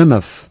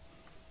condemneth?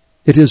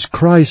 It is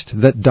Christ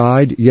that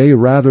died, yea,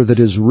 rather that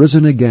is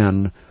risen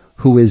again,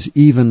 who is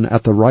even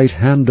at the right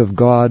hand of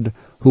God,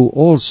 who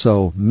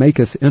also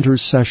maketh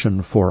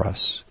intercession for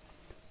us.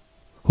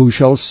 Who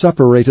shall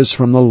separate us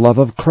from the love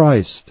of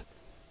Christ?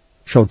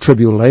 Shall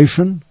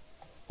tribulation,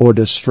 or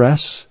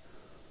distress,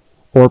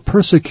 or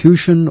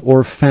persecution,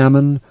 or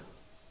famine,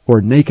 or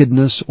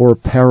nakedness, or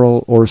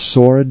peril, or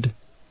sword?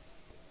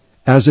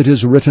 As it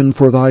is written,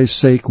 for thy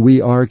sake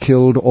we are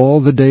killed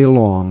all the day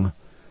long.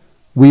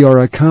 We are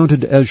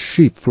accounted as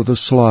sheep for the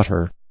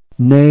slaughter.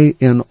 Nay,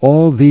 in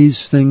all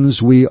these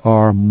things we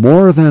are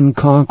more than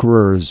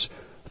conquerors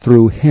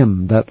through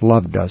him that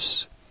loved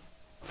us.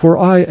 For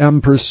I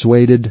am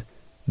persuaded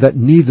that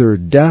neither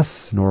death,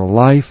 nor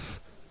life,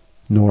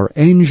 nor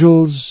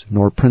angels,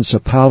 nor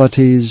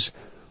principalities,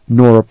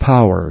 nor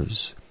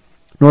powers,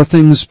 nor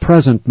things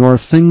present, nor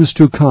things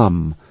to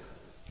come,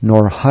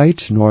 nor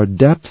height, nor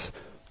depth,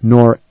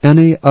 nor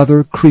any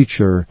other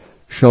creature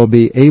shall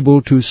be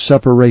able to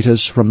separate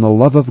us from the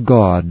love of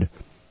God,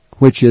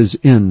 which is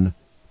in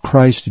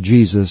Christ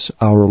Jesus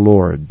our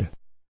Lord.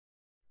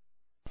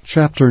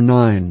 Chapter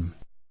 9.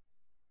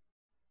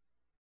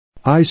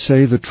 I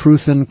say the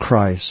truth in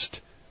Christ.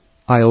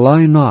 I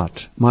lie not,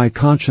 my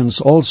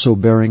conscience also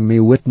bearing me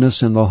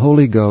witness in the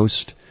Holy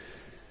Ghost,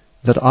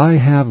 that I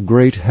have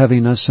great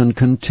heaviness and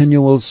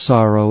continual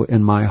sorrow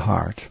in my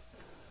heart.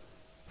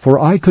 For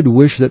I could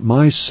wish that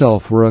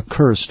myself were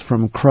accursed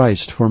from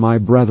Christ for my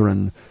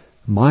brethren,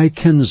 my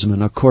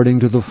kinsmen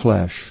according to the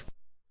flesh,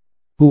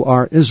 who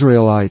are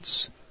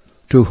Israelites,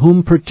 to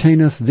whom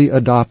pertaineth the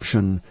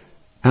adoption,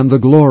 and the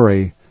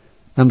glory,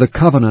 and the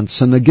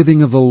covenants, and the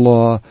giving of the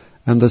law,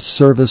 and the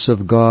service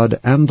of God,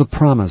 and the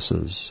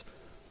promises,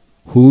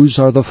 whose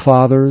are the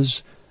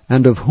fathers,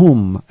 and of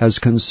whom, as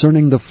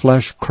concerning the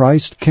flesh,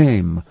 Christ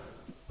came,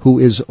 who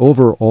is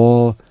over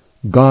all,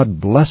 God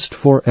blessed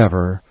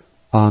forever.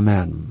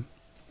 Amen.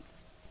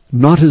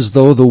 Not as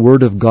though the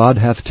word of God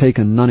hath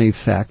taken none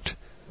effect,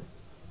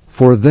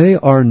 for they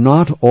are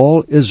not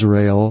all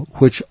Israel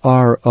which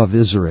are of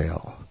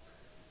Israel.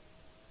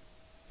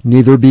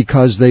 Neither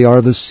because they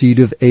are the seed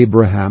of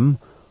Abraham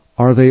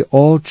are they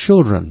all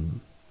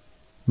children,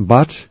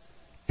 but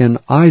in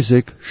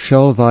Isaac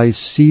shall thy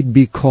seed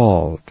be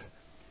called.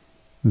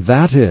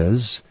 That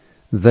is,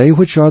 they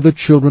which are the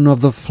children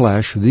of the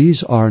flesh,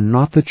 these are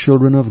not the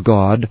children of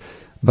God,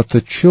 but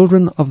the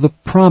children of the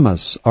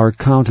promise are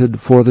counted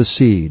for the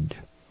seed.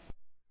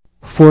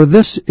 For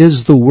this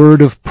is the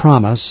word of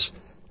promise,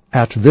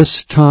 At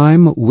this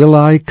time will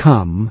I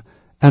come,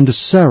 and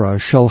Sarah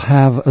shall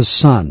have a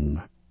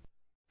son.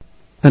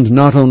 And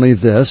not only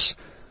this,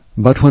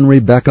 but when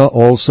Rebekah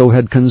also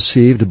had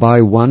conceived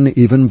by one,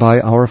 even by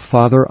our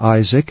father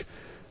Isaac,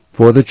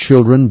 for the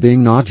children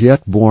being not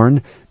yet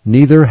born,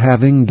 neither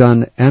having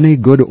done any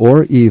good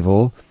or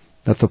evil,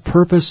 that the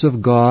purpose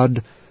of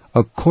God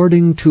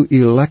according to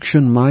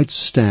election might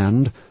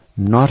stand,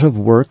 not of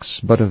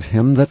works, but of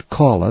him that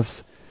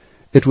calleth,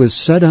 it was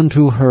said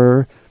unto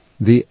her,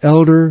 The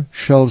elder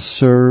shall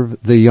serve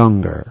the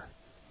younger.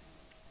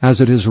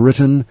 As it is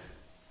written,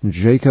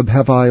 Jacob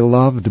have I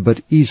loved,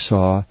 but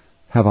Esau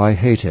have I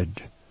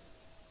hated.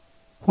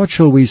 What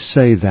shall we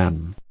say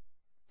then?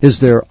 Is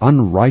there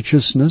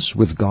unrighteousness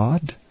with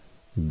God?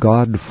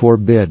 God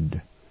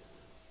forbid.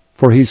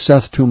 For he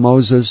saith to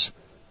Moses,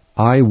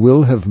 I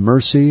will have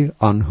mercy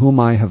on whom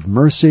I have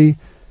mercy,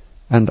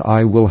 and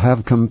I will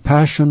have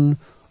compassion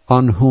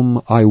on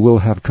whom I will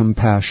have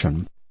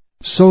compassion.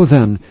 So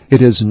then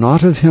it is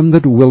not of him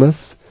that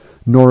willeth,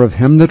 nor of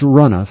him that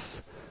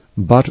runneth,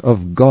 but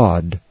of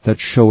God that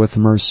showeth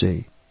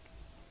mercy.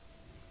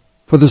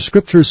 For the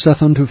Scripture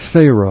saith unto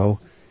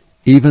Pharaoh,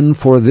 Even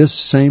for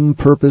this same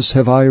purpose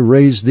have I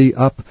raised thee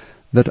up,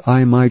 that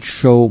I might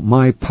show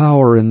my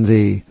power in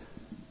thee,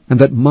 and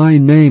that my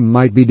name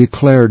might be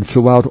declared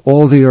throughout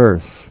all the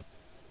earth.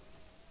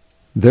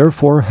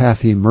 Therefore hath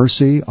he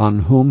mercy on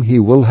whom he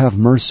will have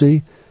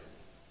mercy,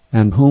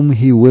 and whom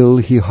he will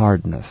he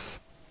hardeneth.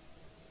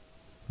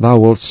 Thou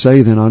wilt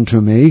say then unto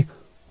me,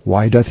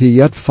 Why doth he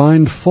yet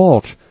find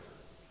fault?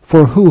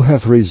 For who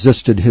hath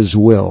resisted his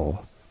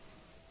will?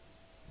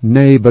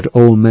 Nay, but,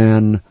 O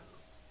man,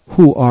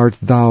 who art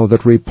thou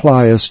that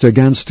repliest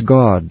against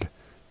God?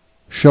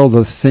 Shall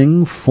the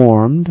thing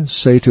formed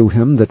say to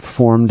him that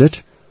formed it,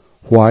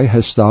 Why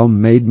hast thou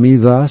made me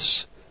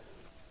thus?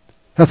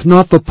 Hath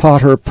not the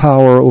potter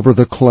power over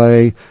the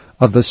clay,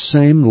 of the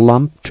same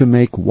lump to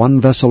make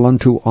one vessel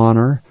unto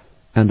honor,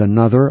 and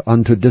another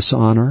unto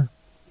dishonor?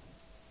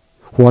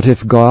 What if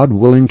God,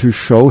 willing to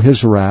show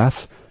his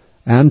wrath,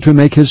 and to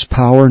make his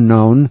power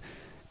known,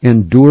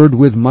 endured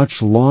with much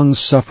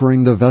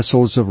long-suffering the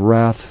vessels of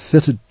wrath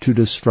fitted to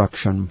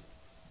destruction?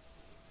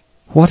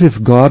 What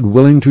if God,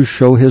 willing to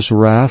show his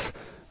wrath,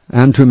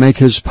 and to make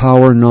his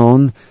power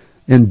known,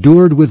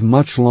 endured with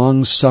much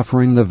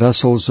long-suffering the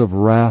vessels of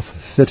wrath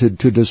fitted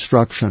to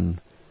destruction,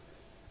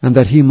 and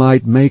that he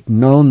might make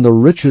known the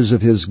riches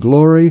of his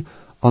glory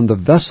on the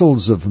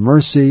vessels of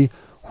mercy,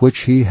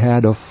 which he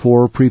had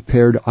afore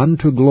prepared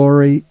unto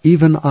glory,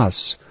 even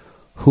us,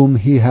 whom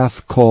he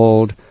hath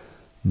called,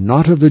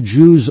 not of the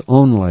Jews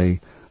only,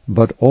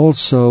 but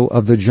also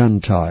of the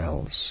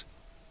Gentiles.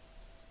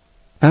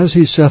 As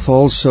he saith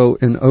also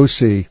in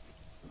Osee,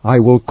 I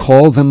will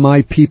call them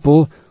my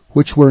people,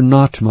 which were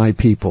not my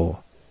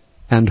people,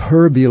 and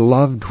her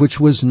beloved, which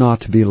was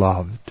not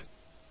beloved.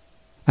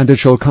 And it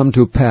shall come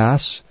to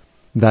pass,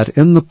 that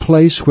in the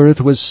place where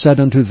it was said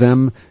unto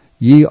them,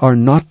 Ye are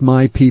not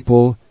my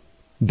people,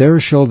 there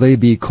shall they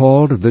be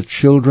called the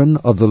children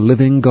of the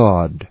living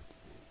God.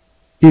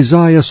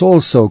 Esaias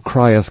also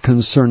crieth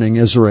concerning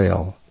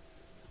Israel,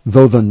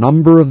 Though the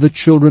number of the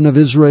children of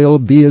Israel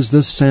be as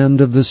the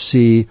sand of the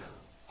sea,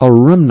 a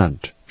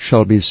remnant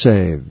shall be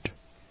saved.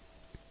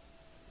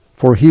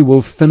 For he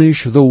will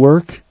finish the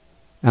work,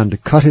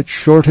 and cut it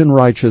short in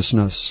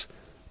righteousness,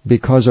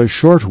 because a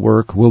short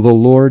work will the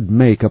Lord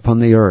make upon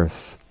the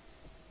earth.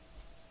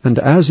 And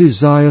as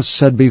Esaias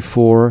said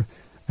before,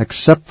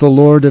 Except the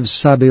Lord of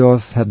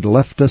Sabaoth had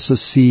left us a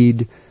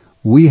seed,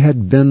 we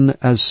had been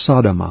as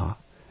Sodom,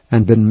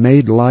 and been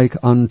made like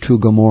unto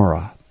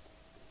Gomorrah.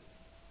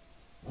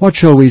 What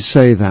shall we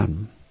say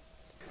then?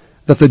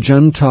 That the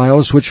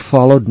Gentiles which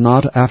followed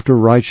not after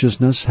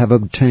righteousness have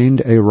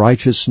obtained a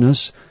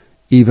righteousness,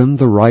 even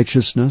the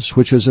righteousness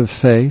which is of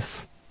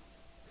faith?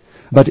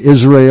 But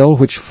Israel,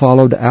 which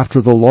followed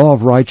after the law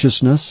of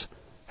righteousness,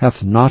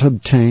 hath not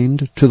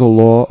obtained to the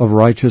law of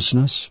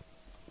righteousness?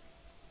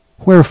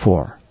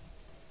 Wherefore?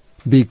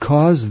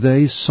 Because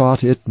they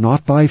sought it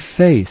not by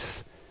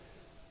faith,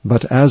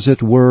 but as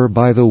it were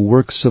by the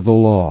works of the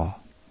law.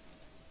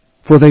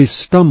 For they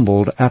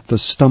stumbled at the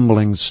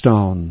stumbling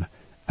stone,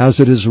 as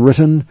it is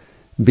written,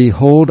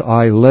 Behold,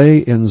 I lay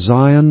in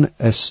Zion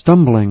a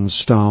stumbling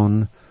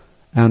stone,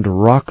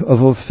 and rock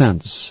of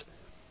offense,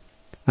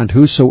 and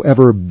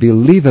whosoever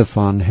believeth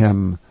on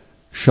him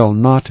shall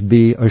not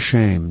be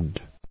ashamed.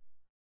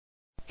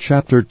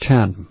 Chapter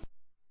 10.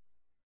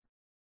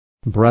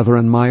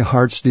 Brethren, my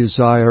heart's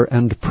desire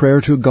and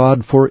prayer to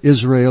God for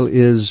Israel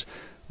is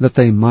that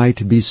they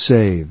might be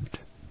saved.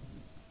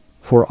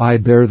 For I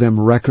bear them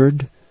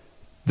record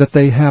that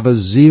they have a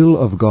zeal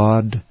of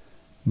God,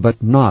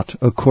 but not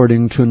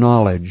according to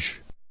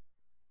knowledge.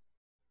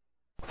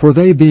 For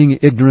they, being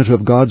ignorant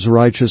of God's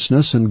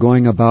righteousness and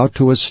going about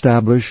to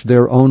establish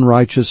their own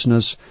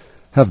righteousness,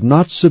 have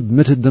not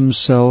submitted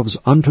themselves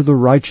unto the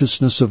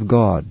righteousness of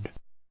God.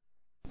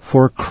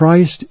 For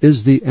Christ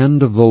is the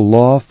end of the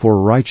law for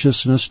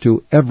righteousness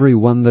to every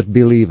one that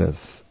believeth.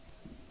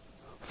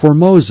 For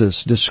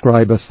Moses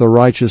describeth the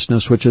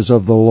righteousness which is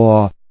of the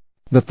law,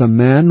 that the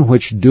man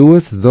which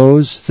doeth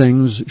those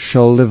things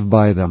shall live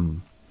by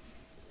them.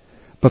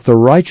 But the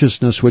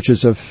righteousness which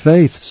is of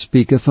faith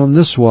speaketh on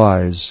this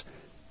wise,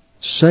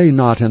 Say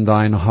not in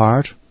thine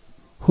heart,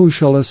 Who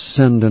shall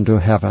ascend into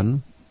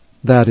heaven,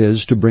 that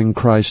is, to bring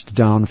Christ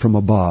down from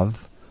above,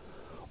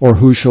 or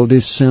who shall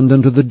descend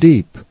into the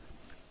deep,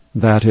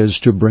 that is,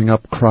 to bring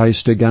up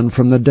Christ again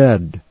from the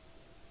dead.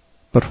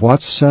 But what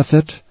saith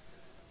it?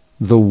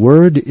 The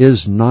word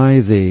is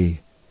nigh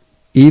thee,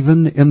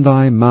 even in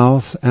thy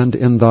mouth and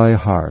in thy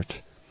heart.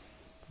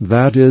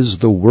 That is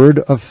the word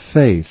of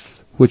faith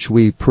which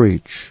we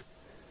preach,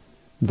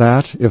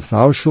 that if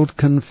thou shalt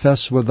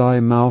confess with thy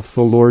mouth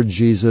the Lord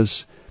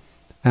Jesus,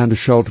 and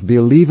shalt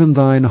believe in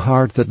thine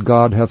heart that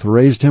God hath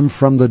raised him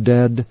from the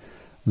dead,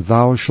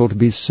 thou shalt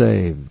be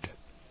saved.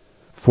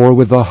 For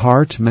with the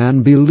heart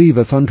man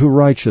believeth unto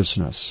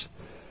righteousness,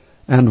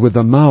 and with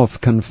the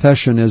mouth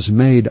confession is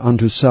made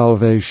unto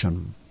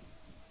salvation.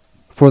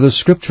 For the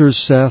Scripture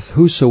saith,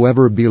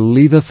 Whosoever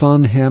believeth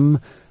on him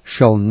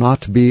shall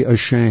not be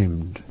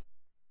ashamed.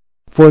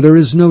 For there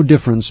is no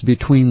difference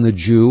between the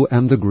Jew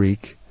and the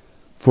Greek,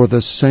 for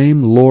the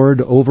same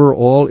Lord over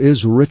all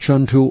is rich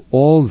unto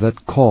all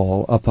that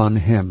call upon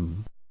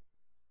him.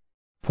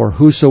 For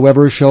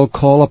whosoever shall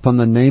call upon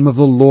the name of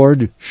the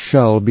Lord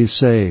shall be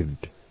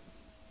saved.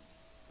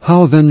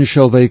 How then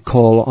shall they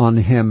call on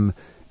him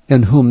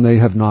in whom they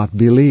have not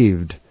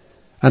believed?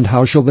 And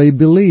how shall they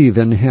believe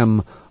in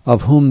him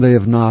of whom they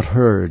have not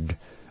heard?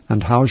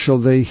 And how shall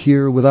they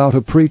hear without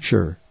a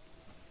preacher?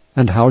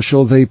 And how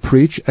shall they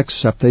preach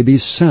except they be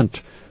sent?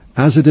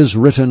 As it is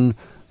written,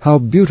 How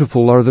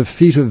beautiful are the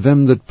feet of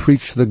them that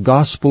preach the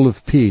gospel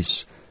of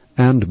peace,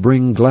 and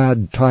bring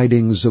glad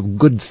tidings of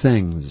good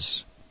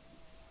things.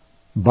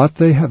 But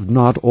they have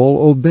not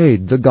all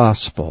obeyed the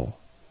gospel.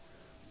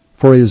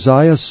 For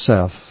Isaiah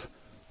saith,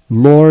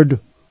 Lord,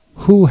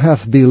 who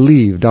hath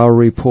believed our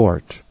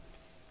report?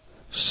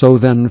 So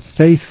then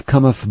faith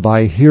cometh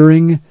by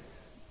hearing,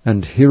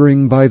 and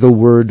hearing by the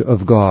word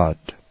of God.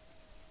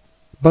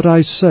 But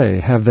I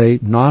say, have they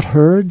not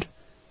heard?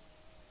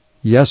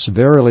 Yes,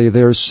 verily,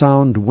 their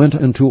sound went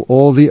into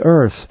all the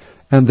earth,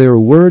 and their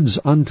words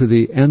unto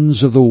the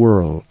ends of the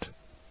world.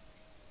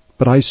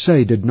 But I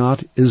say, did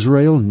not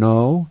Israel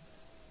know?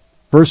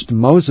 First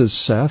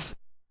Moses saith,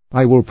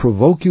 I will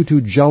provoke you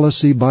to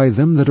jealousy by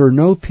them that are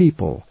no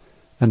people,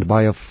 and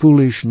by a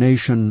foolish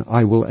nation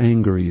I will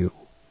anger you.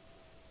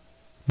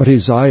 But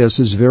Esaias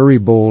is very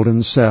bold,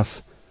 and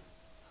saith,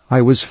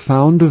 I was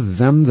found of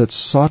them that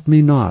sought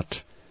me not.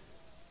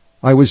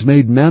 I was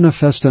made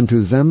manifest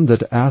unto them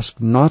that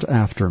asked not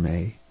after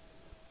me.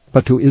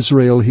 But to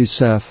Israel he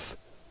saith,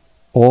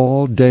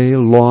 All day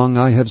long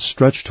I have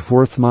stretched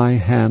forth my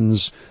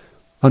hands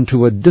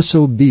unto a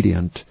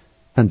disobedient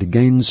and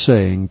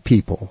gainsaying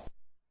people.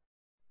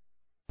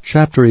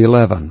 Chapter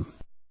 11.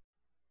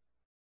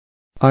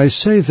 I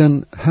say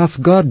then,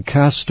 hath God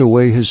cast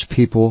away his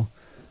people?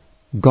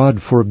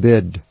 God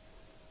forbid.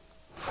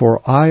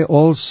 For I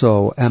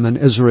also am an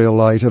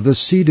Israelite of the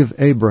seed of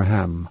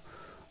Abraham,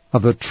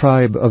 of the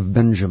tribe of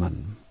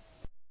Benjamin.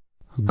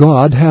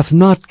 God hath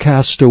not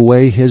cast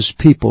away his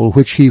people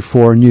which he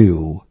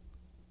foreknew.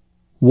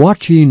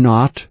 Wot ye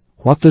not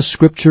what the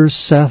Scripture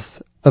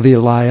saith of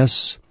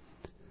Elias,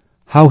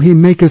 how he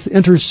maketh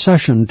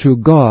intercession to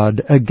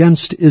God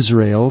against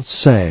Israel,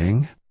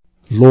 saying,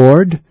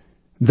 Lord,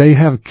 they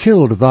have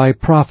killed thy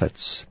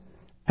prophets,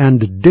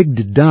 and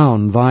digged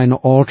down thine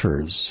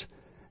altars,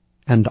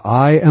 and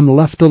I am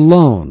left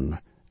alone,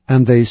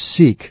 and they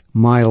seek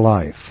my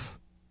life.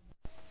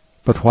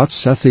 But what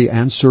saith the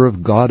answer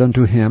of God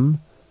unto him?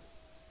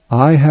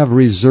 I have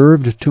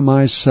reserved to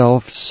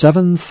myself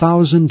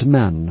 7,000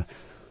 men,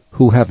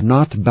 who have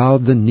not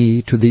bowed the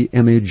knee to the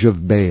image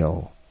of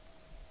Baal.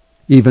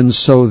 Even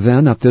so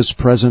then, at this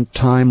present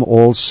time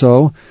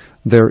also,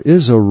 there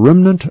is a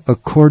remnant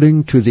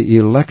according to the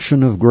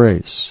election of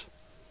grace.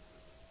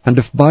 And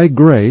if by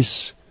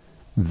grace,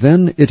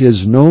 then it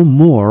is no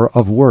more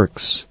of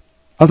works,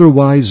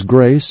 otherwise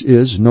grace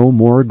is no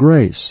more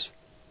grace.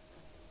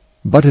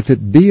 But if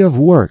it be of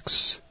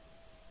works,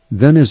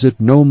 then is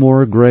it no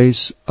more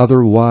grace,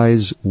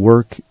 otherwise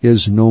work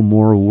is no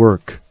more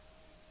work.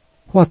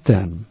 What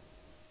then?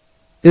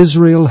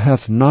 Israel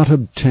hath not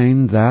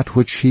obtained that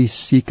which he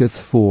seeketh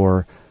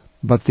for,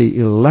 but the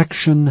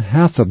election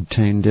hath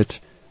obtained it,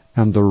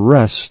 and the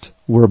rest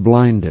were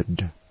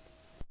blinded.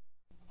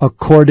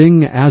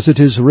 according as it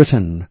is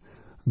written,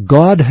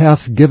 God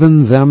hath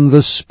given them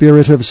the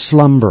spirit of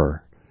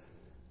slumber,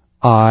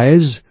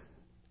 eyes,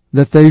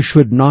 that they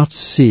should not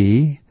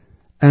see,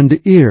 and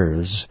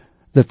ears,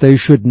 that they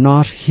should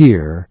not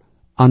hear,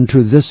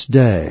 unto this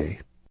day.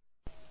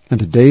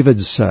 And David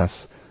saith,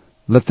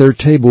 Let their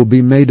table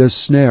be made a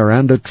snare,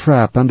 and a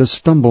trap, and a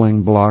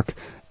stumbling block,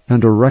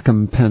 and a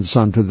recompense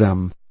unto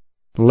them.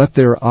 Let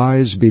their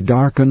eyes be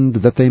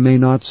darkened, that they may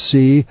not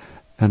see,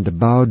 and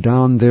bow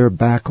down their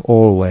back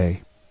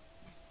alway.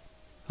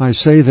 I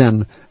say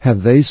then,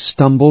 have they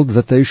stumbled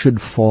that they should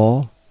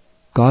fall?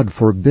 God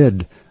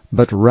forbid,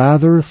 but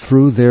rather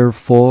through their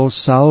fall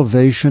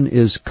salvation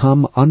is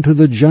come unto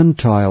the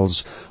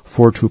Gentiles,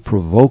 for to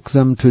provoke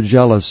them to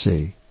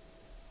jealousy.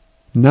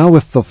 Now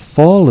if the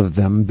fall of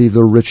them be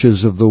the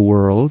riches of the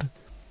world,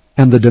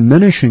 and the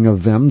diminishing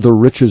of them the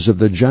riches of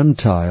the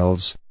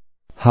Gentiles,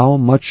 how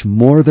much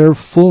more their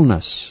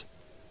fullness?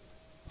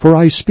 For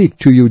I speak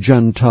to you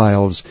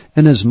Gentiles,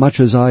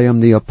 inasmuch as I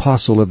am the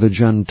apostle of the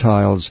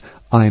Gentiles,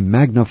 I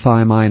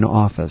magnify mine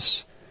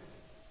office.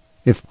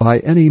 If by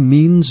any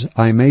means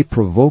I may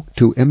provoke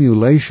to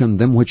emulation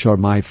them which are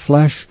my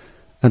flesh,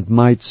 and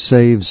might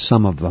save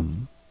some of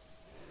them.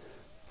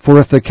 For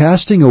if the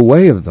casting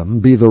away of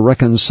them be the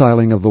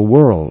reconciling of the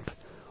world,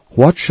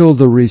 what shall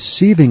the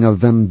receiving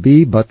of them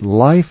be but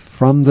life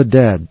from the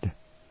dead?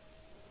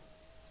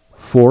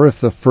 For if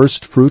the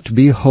first fruit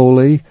be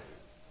holy,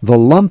 the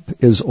lump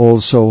is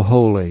also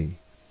holy.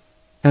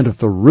 And if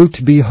the root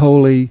be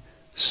holy,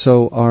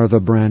 so are the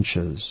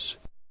branches.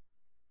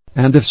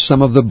 And if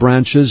some of the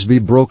branches be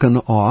broken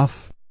off,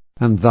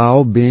 and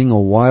thou, being a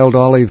wild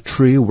olive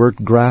tree, wert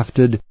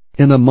grafted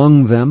in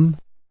among them,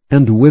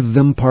 and with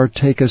them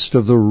partakest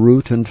of the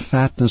root and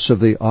fatness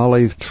of the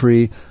olive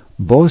tree,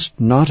 boast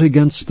not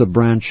against the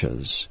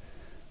branches.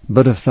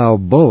 But if thou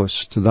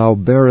boast, thou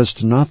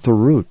bearest not the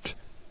root,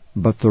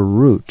 but the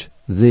root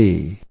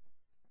thee.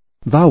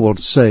 Thou wilt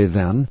say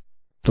then,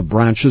 The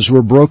branches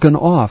were broken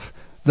off,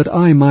 that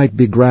I might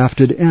be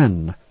grafted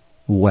in.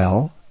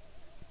 Well,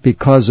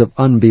 because of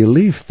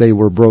unbelief they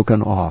were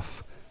broken off,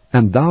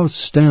 and thou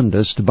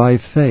standest by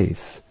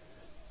faith.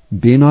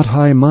 Be not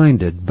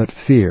high-minded, but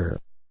fear.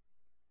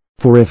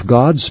 For if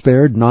God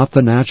spared not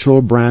the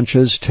natural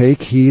branches, take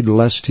heed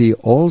lest he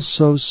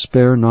also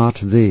spare not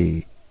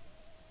thee.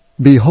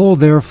 Behold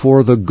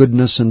therefore the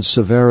goodness and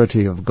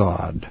severity of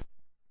God.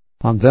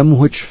 On them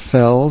which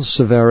fell,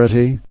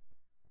 severity,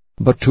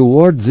 but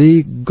toward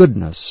thee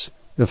goodness,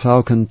 if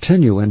thou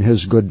continue in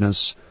his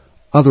goodness,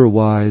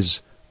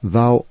 otherwise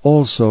thou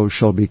also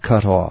shalt be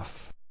cut off.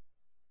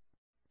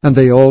 And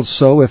they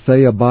also, if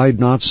they abide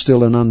not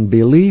still in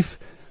unbelief,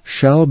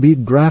 shall be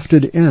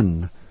grafted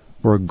in,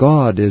 for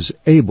God is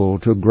able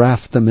to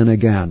graft them in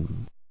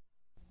again.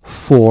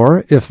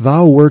 For if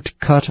thou wert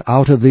cut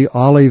out of the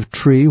olive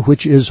tree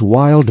which is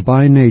wild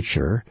by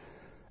nature,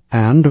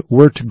 and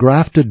wert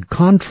grafted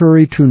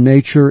contrary to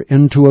nature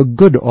into a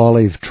good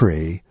olive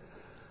tree,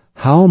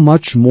 how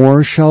much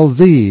more shall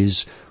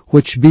these,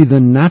 which be the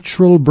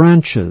natural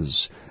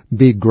branches,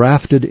 be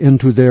grafted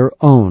into their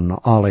own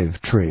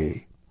olive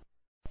tree?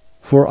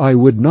 For I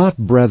would not,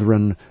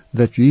 brethren,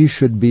 that ye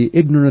should be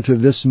ignorant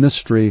of this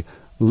mystery,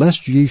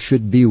 lest ye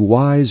should be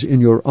wise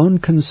in your own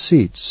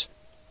conceits,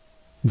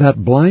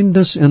 that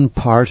blindness in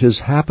part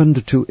is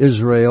happened to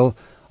Israel,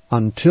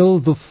 until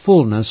the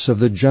fullness of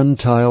the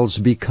Gentiles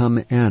be come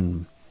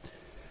in.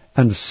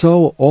 And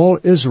so all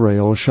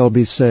Israel shall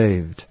be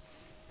saved.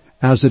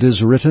 As it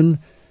is written,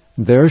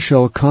 There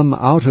shall come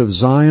out of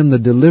Zion the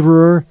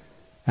deliverer,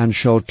 and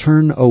shall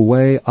turn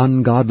away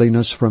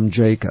ungodliness from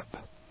Jacob.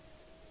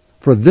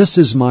 For this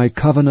is my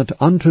covenant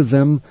unto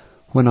them,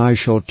 when I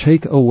shall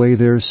take away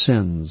their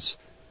sins.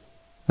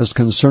 As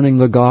concerning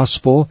the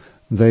gospel,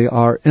 they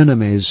are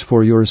enemies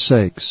for your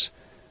sakes.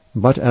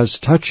 But as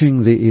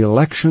touching the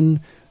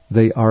election,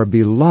 they are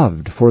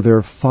beloved for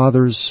their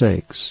fathers'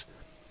 sakes.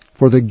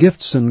 For the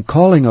gifts and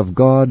calling of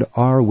God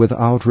are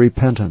without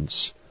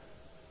repentance.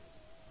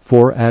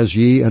 For as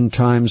ye in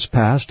times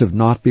past have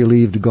not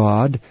believed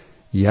God,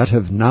 yet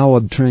have now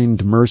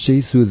obtained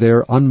mercy through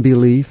their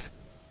unbelief,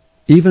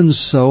 even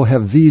so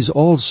have these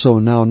also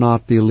now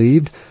not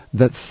believed,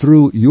 that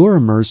through your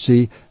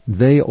mercy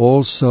they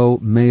also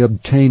may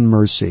obtain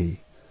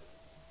mercy.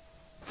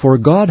 For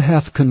God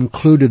hath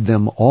concluded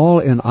them all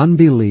in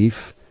unbelief,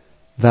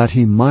 that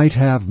he might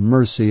have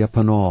mercy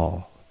upon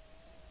all.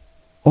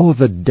 O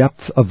the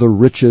depth of the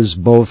riches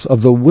both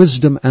of the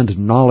wisdom and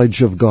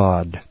knowledge of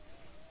God!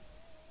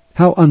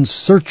 How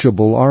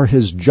unsearchable are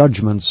his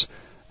judgments,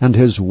 and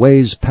his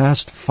ways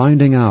past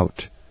finding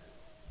out!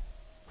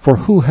 For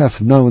who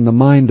hath known the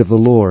mind of the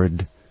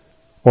Lord?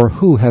 Or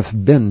who hath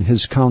been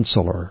his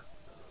counselor?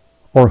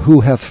 Or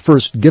who hath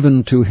first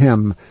given to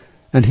him,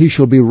 and he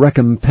shall be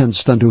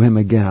recompensed unto him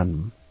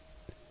again?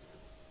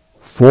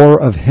 For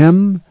of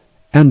him,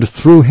 and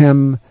through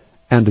him,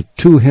 and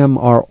to him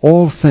are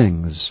all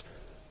things,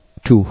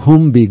 to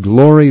whom be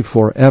glory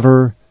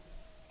forever.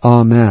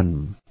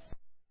 Amen.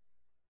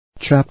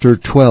 Chapter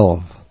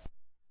 12.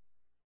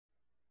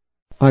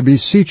 I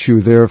beseech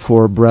you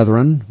therefore,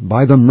 brethren,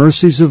 by the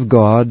mercies of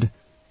God,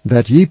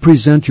 that ye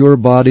present your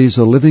bodies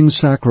a living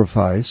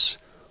sacrifice,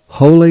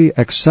 holy,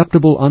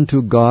 acceptable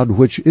unto God,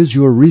 which is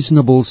your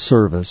reasonable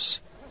service.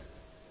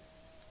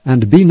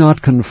 And be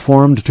not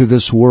conformed to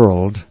this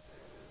world,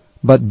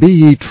 but be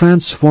ye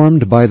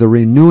transformed by the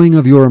renewing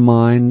of your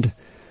mind,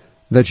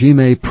 that ye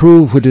may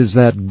prove what is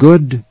that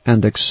good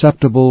and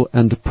acceptable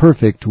and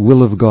perfect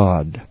will of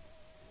God.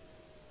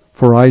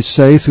 For I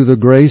say through the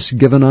grace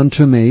given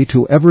unto me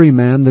to every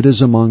man that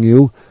is among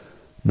you,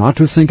 not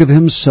to think of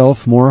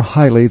himself more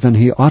highly than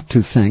he ought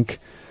to think,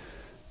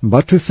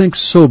 but to think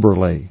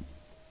soberly,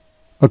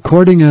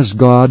 according as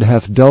God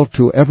hath dealt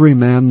to every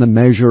man the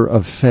measure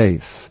of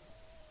faith.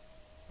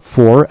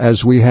 For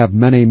as we have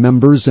many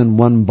members in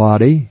one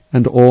body,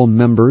 and all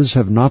members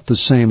have not the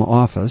same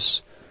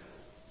office,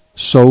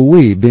 so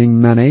we,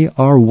 being many,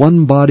 are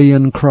one body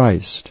in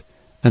Christ,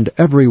 and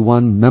every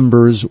one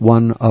members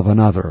one of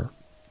another.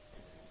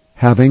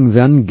 Having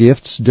then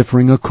gifts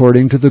differing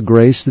according to the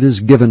grace that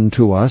is given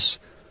to us,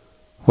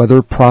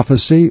 whether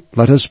prophecy,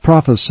 let us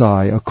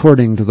prophesy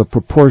according to the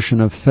proportion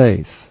of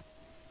faith.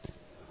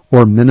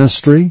 Or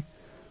ministry,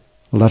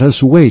 let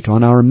us wait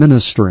on our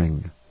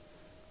ministering.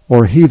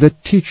 Or he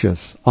that teacheth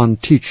on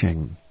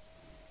teaching.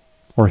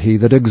 Or he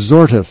that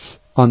exhorteth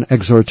on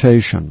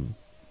exhortation.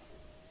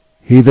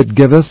 He that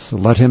giveth,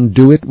 let him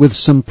do it with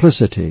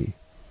simplicity.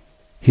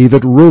 He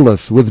that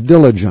ruleth with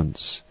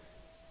diligence.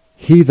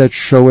 He that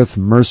showeth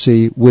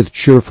mercy with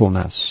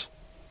cheerfulness.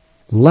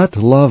 Let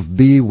love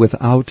be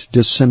without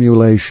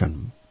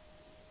dissimulation.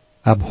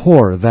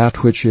 Abhor that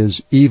which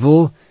is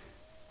evil,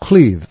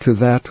 cleave to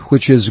that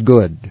which is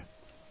good.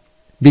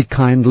 Be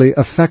kindly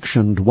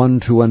affectioned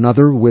one to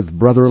another with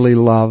brotherly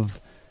love,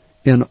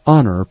 in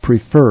honor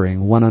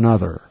preferring one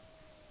another.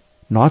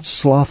 Not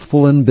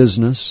slothful in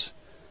business,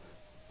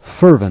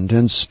 fervent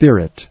in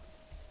spirit,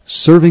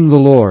 serving the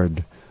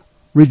Lord,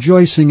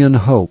 rejoicing in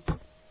hope,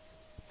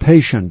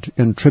 patient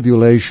in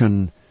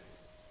tribulation,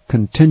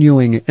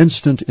 continuing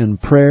instant in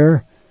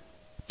prayer,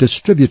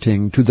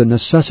 distributing to the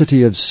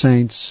necessity of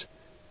saints,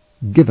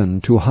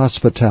 given to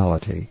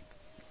hospitality.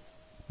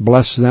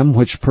 Bless them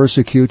which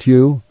persecute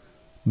you,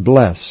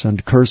 bless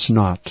and curse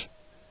not.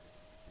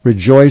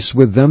 Rejoice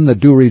with them that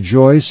do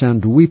rejoice,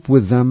 and weep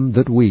with them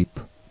that weep.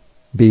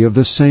 Be of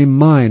the same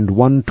mind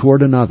one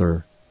toward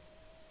another.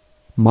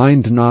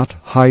 Mind not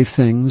high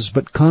things,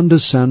 but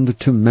condescend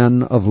to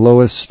men of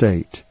low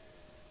estate.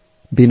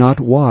 Be not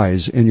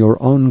wise in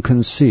your own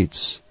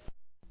conceits.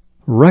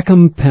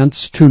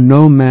 Recompense to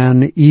no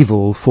man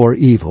evil for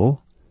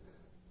evil.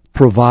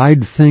 Provide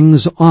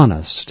things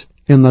honest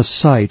in the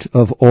sight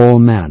of all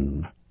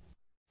men.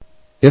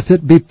 If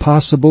it be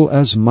possible,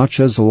 as much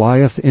as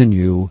lieth in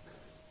you,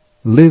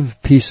 live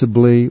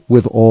peaceably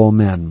with all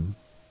men.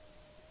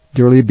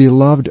 Dearly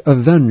beloved,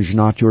 avenge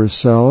not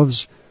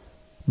yourselves,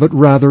 but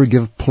rather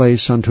give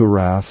place unto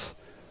wrath.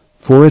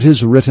 For it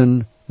is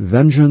written,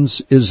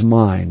 Vengeance is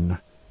mine,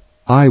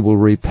 I will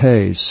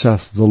repay,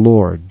 saith the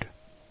Lord.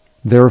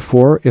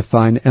 Therefore, if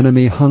thine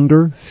enemy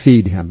hunger,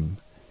 feed him.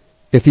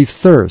 If he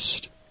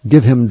thirst,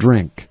 give him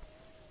drink.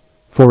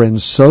 For in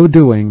so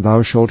doing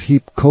thou shalt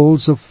heap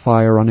coals of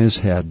fire on his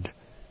head.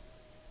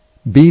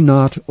 Be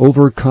not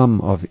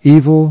overcome of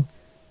evil,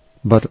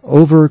 but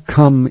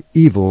overcome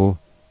evil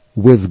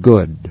with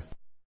good.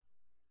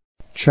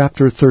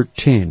 Chapter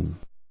 13.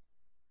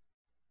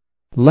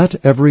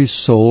 Let every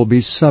soul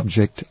be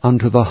subject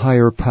unto the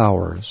higher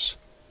powers.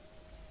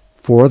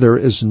 For there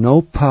is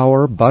no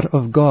power but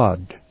of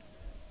God.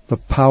 The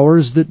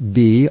powers that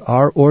be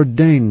are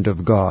ordained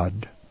of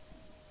God.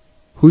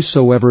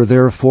 Whosoever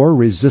therefore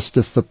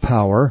resisteth the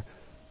power,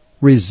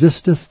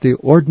 resisteth the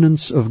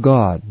ordinance of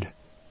God,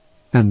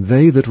 and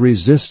they that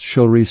resist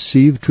shall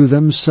receive to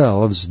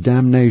themselves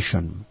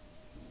damnation.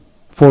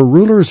 For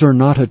rulers are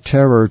not a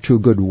terror to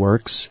good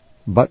works,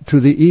 but to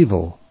the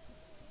evil.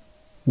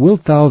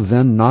 Wilt thou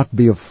then not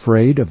be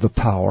afraid of the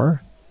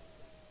power?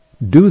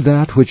 Do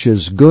that which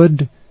is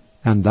good,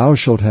 and thou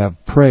shalt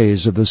have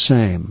praise of the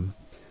same.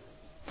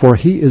 For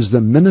he is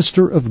the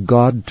minister of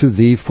God to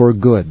thee for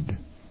good.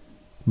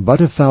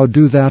 But if thou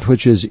do that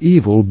which is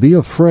evil, be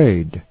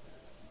afraid.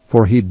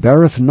 For he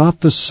beareth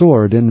not the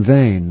sword in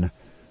vain.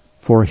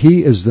 For he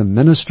is the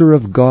minister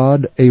of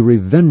God, a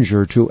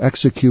revenger to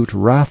execute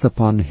wrath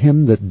upon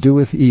him that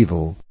doeth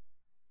evil.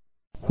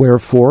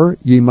 Wherefore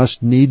ye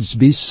must needs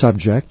be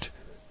subject,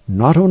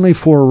 not only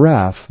for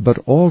wrath, but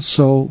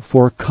also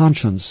for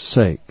conscience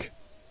sake.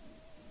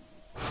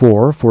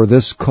 For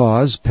this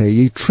cause pay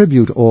ye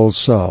tribute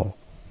also,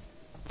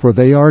 for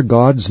they are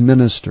God's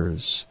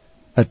ministers,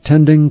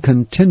 attending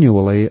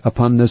continually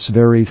upon this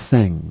very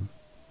thing.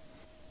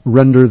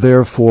 Render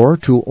therefore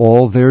to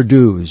all their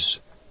dues,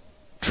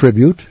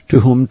 tribute to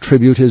whom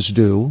tribute is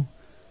due,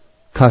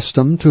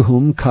 custom to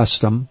whom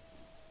custom,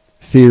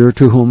 fear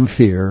to whom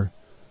fear,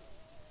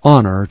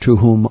 honor to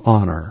whom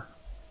honor.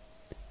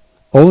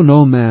 Owe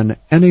no man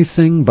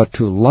anything but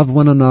to love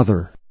one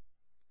another,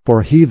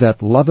 for he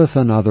that loveth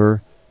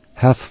another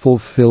hath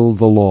fulfilled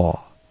the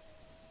law.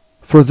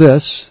 For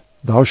this,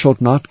 Thou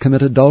shalt not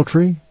commit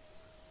adultery.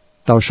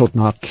 Thou shalt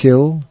not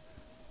kill.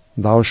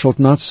 Thou shalt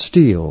not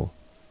steal.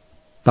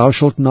 Thou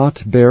shalt not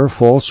bear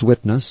false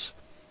witness.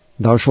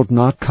 Thou shalt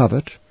not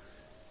covet.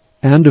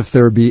 And if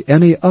there be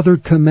any other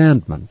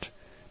commandment,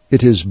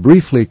 it is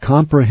briefly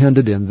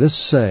comprehended in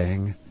this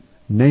saying,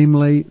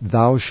 namely,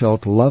 Thou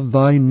shalt love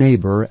thy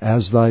neighbor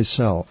as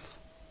thyself.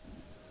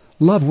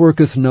 Love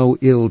worketh no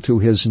ill to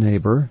his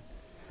neighbor.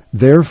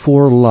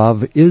 Therefore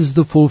love is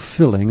the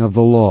fulfilling of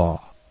the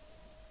law.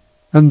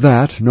 And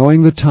that,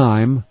 knowing the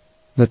time,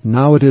 that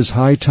now it is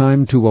high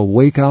time to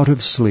awake out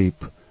of sleep,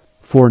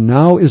 for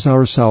now is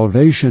our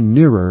salvation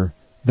nearer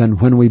than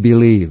when we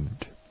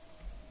believed.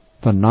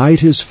 The night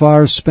is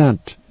far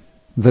spent,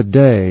 the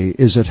day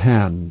is at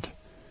hand.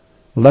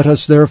 Let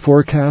us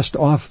therefore cast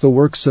off the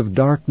works of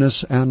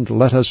darkness, and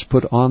let us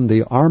put on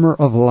the armor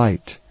of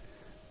light.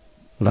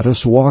 Let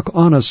us walk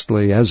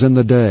honestly as in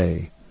the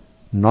day,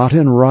 not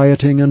in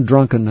rioting and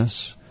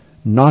drunkenness,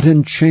 not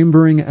in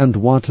chambering and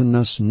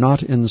wantonness,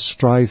 not in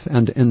strife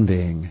and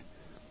envying.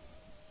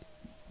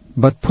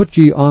 But put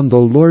ye on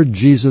the Lord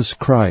Jesus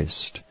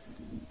Christ,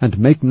 and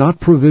make not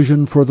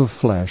provision for the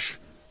flesh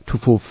to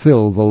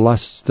fulfill the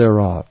lusts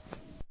thereof.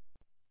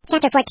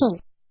 Chapter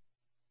 14.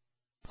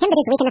 Him that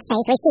is weak in the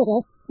faith receive ye,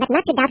 but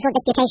not to doubtful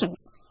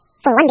disputations.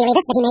 For one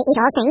believeth that he may eat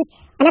all things,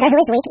 another who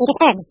is weak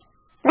eateth herbs.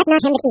 Let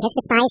not him that eateth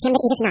despise him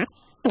that eateth not,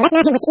 and let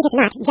not him which eateth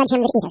not judge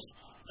him that eateth,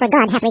 for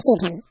God hath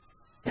received him.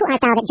 Who art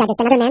thou that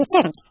judgest another man's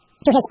servant?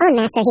 To his own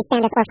master he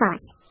standeth or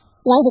falleth.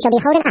 Yea, he shall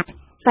be holden up,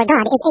 for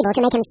God is able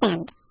to make him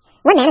stand.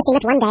 One man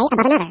esteemeth one day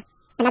above another,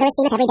 another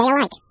esteemeth every day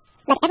alike.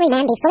 Let every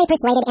man be fully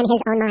persuaded in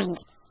his own mind.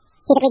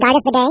 He that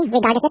regardeth the day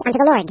regardeth it unto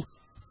the Lord,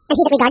 and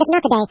he that regardeth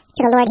not the day,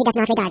 to the Lord he doth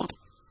not regard it.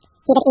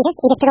 He that eateth,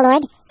 eateth to the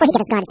Lord, for he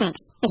giveth God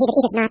thanks. And he that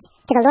eateth not,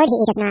 to the Lord he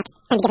eateth not,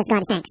 and giveth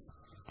God thanks.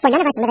 For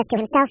none of us liveth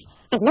to himself,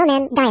 and no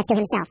man dieth to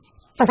himself.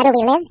 For whether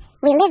we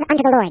live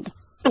unto the Lord,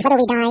 and whether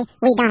we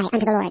die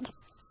unto the Lord.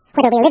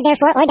 Whether we live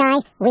therefore or die,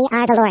 we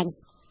are the Lord's.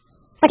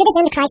 For to this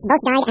end Christ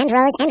both died and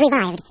rose and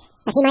revived,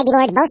 that he might be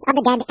Lord both of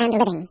the dead and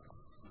living.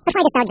 But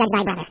why dost thou judge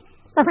thy brother?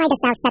 Or why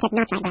dost thou set at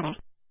naught thy brother?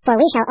 For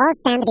we shall all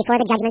stand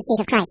before the judgment seat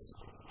of Christ.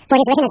 For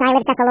it is written, As I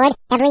live, saith the Lord,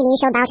 every knee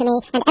shall bow to me,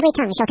 and every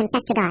tongue shall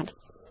confess to God.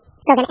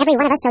 So then every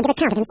one of us shall give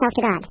account of himself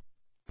to God.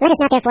 Let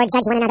us not therefore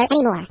judge one another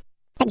any more,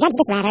 but judge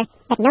this rather,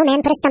 that no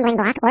man put a stumbling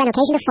block or an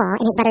occasion to fall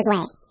in his brother's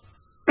way.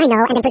 I know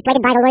and am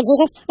persuaded by the Lord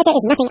Jesus that there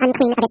is nothing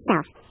unclean of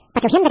itself,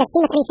 but to him that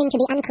esteemeth anything to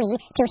be unclean,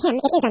 to him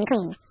it is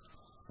unclean.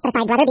 But if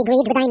thy brother be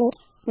grieved with thy meat,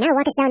 now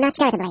walkest thou not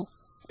charitably.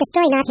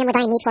 Destroy not him with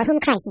thy meat for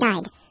whom Christ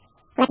died.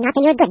 Let not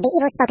then your good be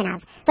evil spoken of,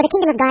 for the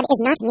kingdom of God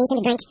is not meat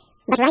and drink,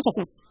 but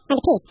righteousness, and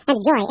peace, and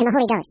joy in the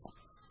Holy Ghost.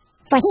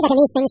 For he that in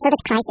these things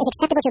serveth Christ is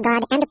acceptable to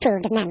God and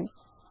approved of men.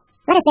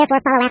 Let us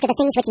therefore follow after the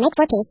things which make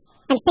for peace,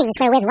 and things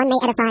wherewith one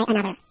may edify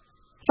another.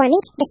 For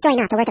meat destroy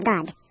not the work of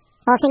God.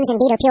 All things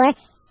indeed are pure,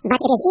 but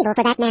it is evil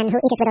for that man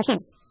who eateth with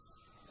offense.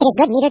 It is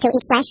good neither to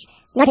eat flesh,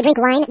 nor to drink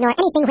wine, nor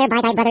anything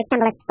whereby thy brother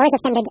stumbleth, or is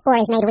offended, or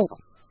is made weak.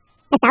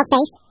 Hast thou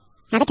faith?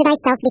 Have it to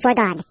thyself before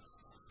God.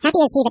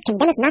 Happy is he that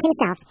condemneth not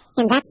himself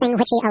in that thing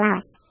which he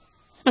alloweth.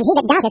 And he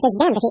that doubteth is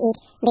damned if he eat,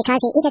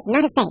 because he eateth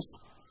not of faith.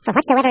 For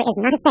whatsoever is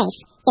not of faith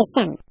is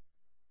sin.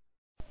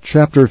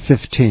 Chapter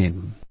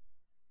 15.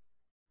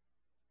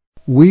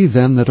 We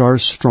then that are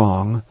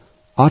strong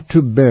ought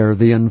to bear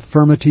the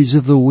infirmities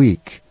of the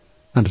weak,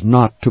 and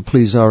not to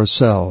please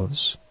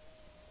ourselves.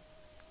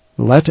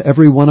 Let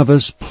every one of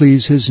us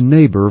please his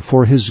neighbor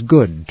for his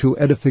good to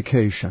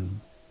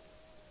edification.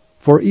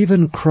 For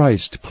even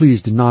Christ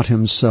pleased not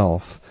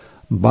himself,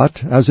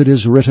 but, as it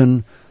is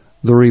written,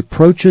 The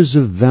reproaches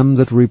of them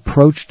that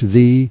reproached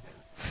thee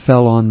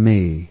fell on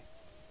me.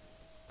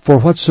 For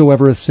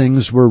whatsoever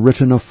things were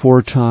written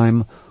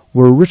aforetime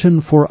were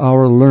written for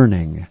our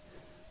learning,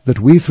 that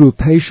we through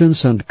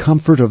patience and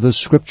comfort of the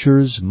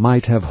Scriptures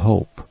might have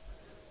hope.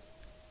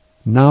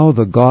 Now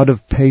the God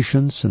of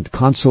patience and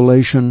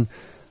consolation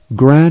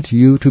grant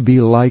you to be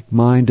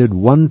like-minded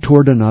one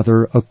toward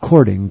another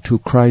according to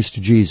Christ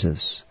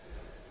Jesus,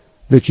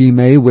 that ye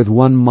may with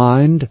one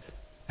mind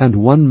and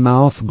one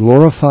mouth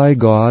glorify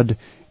God,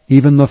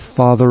 even the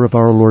Father of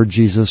our Lord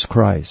Jesus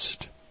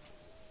Christ.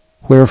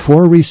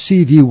 Wherefore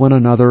receive ye one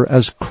another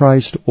as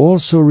Christ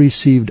also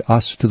received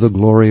us to the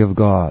glory of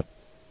God.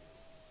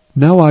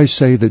 Now I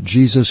say that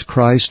Jesus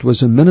Christ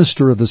was a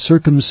minister of the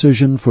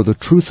circumcision for the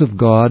truth of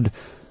God,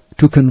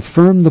 to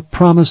confirm the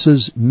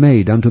promises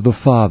made unto the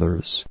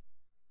fathers,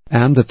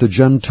 and that the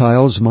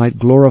Gentiles might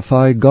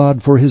glorify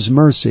God for his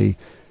mercy,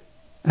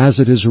 as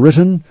it is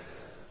written,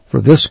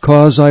 For this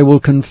cause I will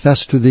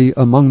confess to thee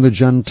among the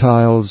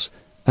Gentiles,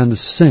 and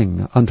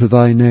sing unto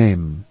thy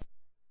name.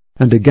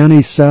 And again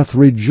he saith,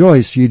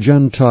 Rejoice, ye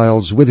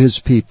Gentiles, with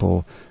his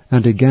people,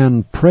 and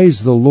again,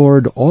 Praise the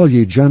Lord, all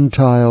ye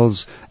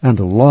Gentiles, and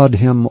laud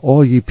him,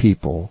 all ye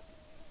people.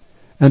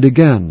 And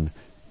again,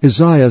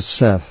 Isaiah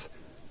saith,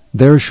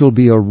 There shall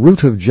be a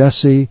root of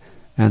Jesse,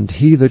 and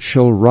he that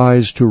shall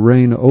rise to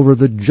reign over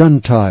the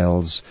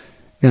Gentiles,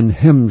 in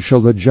him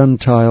shall the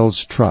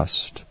Gentiles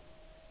trust.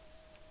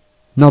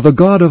 Now the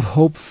God of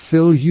hope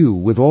fill you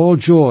with all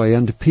joy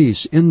and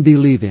peace in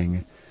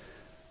believing,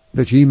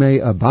 that ye may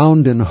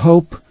abound in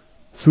hope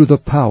through the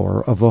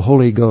power of the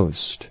Holy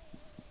Ghost.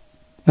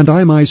 And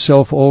I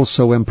myself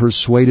also am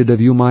persuaded of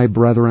you, my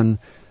brethren,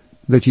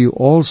 that ye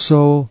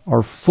also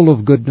are full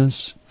of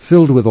goodness,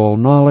 filled with all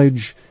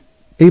knowledge,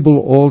 able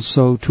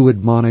also to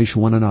admonish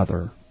one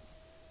another.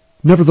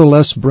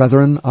 Nevertheless,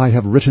 brethren, I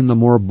have written the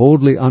more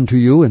boldly unto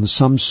you in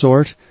some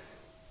sort,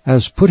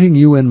 as putting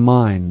you in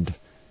mind,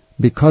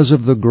 because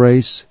of the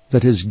grace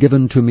that is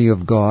given to me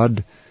of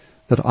God,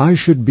 that I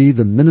should be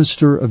the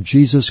minister of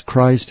Jesus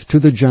Christ to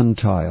the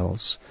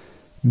Gentiles,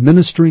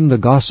 ministering the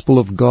gospel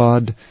of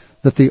God,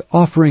 that the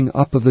offering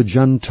up of the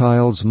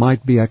Gentiles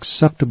might be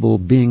acceptable,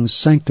 being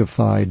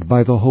sanctified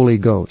by the Holy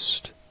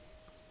Ghost.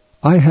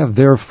 I have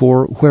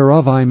therefore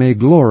whereof I may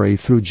glory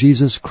through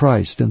Jesus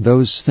Christ in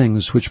those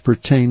things which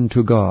pertain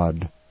to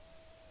God.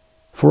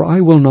 For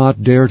I will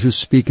not dare to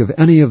speak of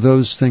any of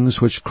those things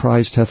which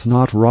Christ hath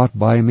not wrought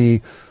by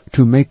me,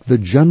 to make the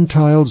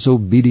Gentiles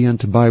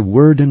obedient by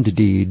word and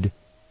deed,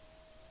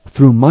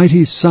 through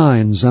mighty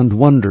signs and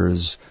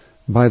wonders,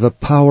 by the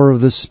power of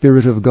the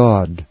Spirit of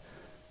God,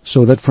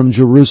 so that from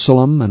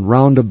Jerusalem and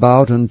round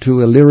about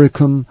unto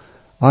Illyricum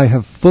I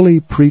have fully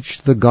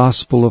preached the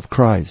gospel of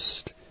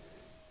Christ.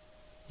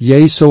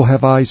 Yea, so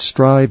have I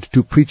strived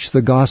to preach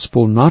the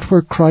gospel not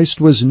where Christ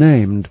was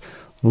named,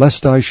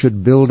 lest I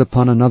should build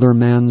upon another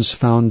man's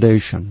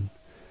foundation.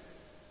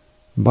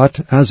 But,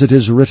 as it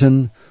is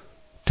written,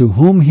 to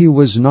whom he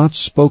was not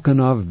spoken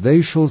of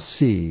they shall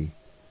see,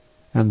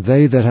 and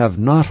they that have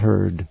not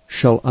heard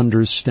shall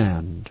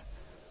understand.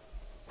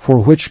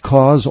 For which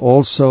cause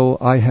also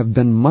I have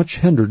been much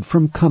hindered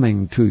from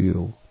coming to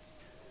you.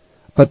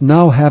 But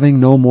now having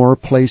no more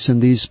place in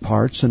these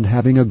parts, and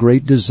having a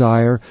great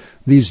desire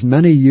these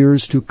many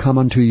years to come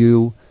unto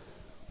you,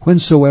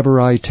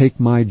 whensoever I take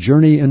my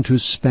journey into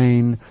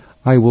Spain,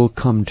 I will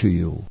come to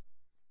you.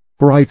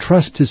 For I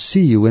trust to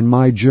see you in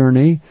my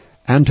journey,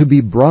 and to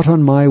be brought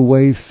on my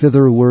way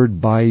thitherward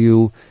by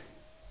you,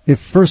 if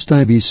first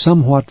I be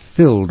somewhat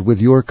filled with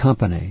your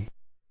company.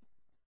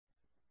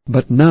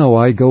 But now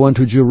I go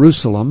unto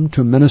Jerusalem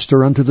to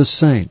minister unto the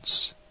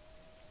saints.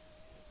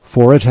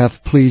 For it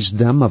hath pleased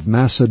them of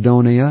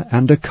Macedonia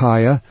and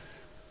Achaia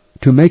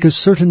to make a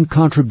certain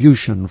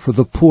contribution for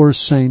the poor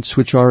saints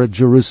which are at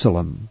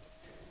Jerusalem.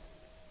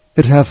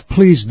 It hath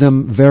pleased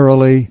them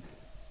verily,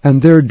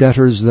 and their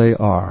debtors they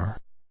are.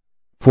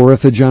 For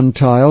if the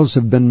Gentiles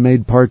have been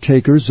made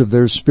partakers of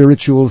their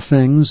spiritual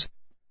things,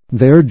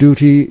 their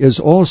duty is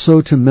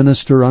also to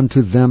minister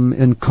unto them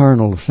in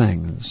carnal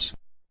things.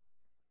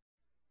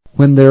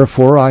 When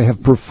therefore I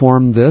have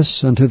performed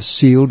this, and have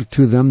sealed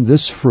to them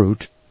this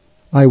fruit,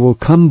 I will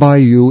come by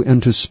you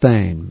into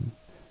Spain.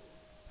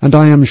 And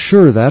I am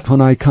sure that,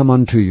 when I come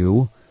unto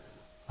you,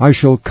 I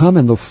shall come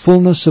in the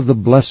fullness of the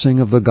blessing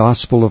of the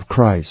gospel of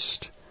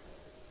Christ.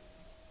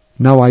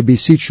 Now I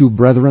beseech you,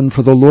 brethren,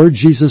 for the Lord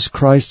Jesus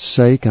Christ's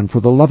sake, and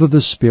for the love of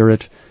the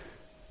Spirit,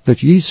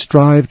 that ye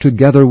strive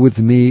together with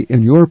me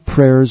in your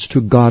prayers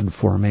to God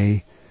for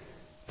me,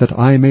 that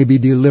I may be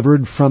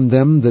delivered from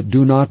them that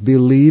do not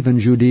believe in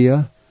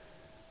Judea,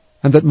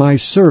 and that my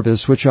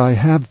service which I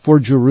have for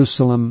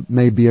Jerusalem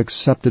may be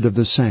accepted of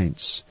the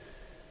saints,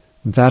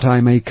 that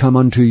I may come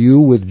unto you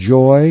with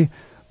joy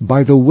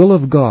by the will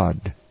of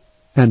God,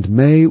 and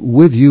may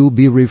with you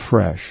be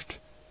refreshed.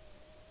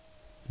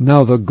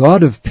 Now the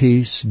God of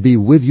peace be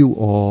with you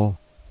all.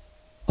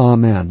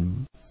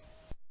 Amen.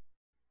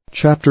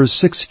 Chapter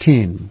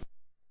 16.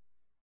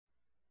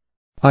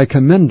 I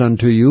commend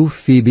unto you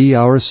Phoebe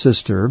our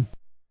sister,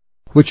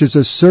 which is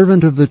a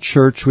servant of the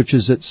church which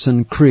is at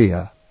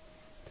Cenchrea,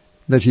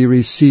 that ye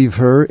receive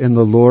her in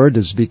the Lord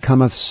as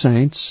becometh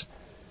saints,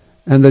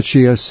 and that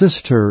ye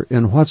assist her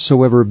in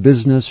whatsoever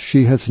business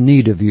she hath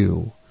need of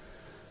you.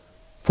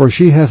 For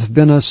she hath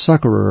been a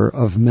succorer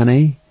of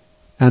many,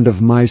 and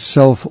of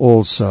myself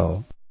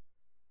also.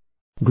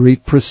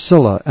 Greet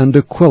Priscilla and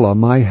Aquila,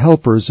 my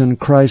helpers in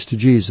Christ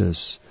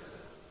Jesus,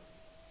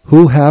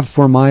 who have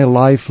for my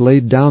life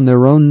laid down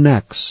their own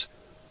necks,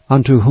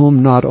 unto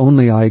whom not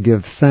only I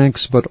give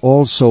thanks, but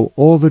also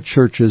all the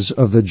churches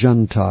of the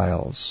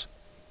Gentiles.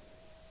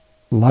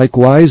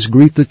 Likewise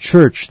greet the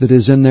church that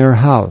is in their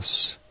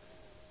house.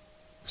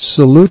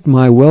 Salute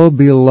my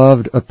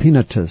well-beloved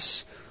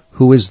Epaenetus,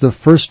 who is the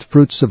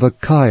firstfruits of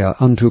Achaia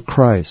unto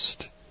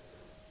Christ.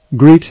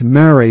 Greet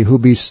Mary, who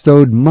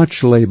bestowed much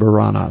labor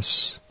on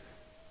us.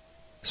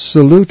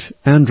 Salute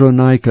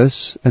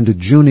Andronicus and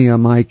Junia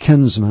my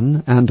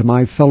kinsmen, and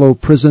my fellow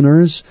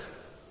prisoners,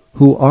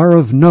 who are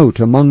of note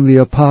among the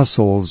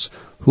apostles,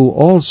 who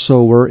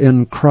also were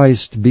in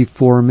Christ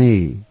before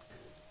me.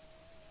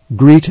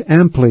 Greet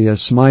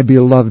Amplias, my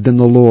beloved in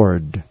the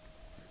Lord.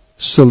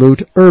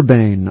 Salute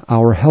Urbane,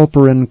 our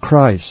helper in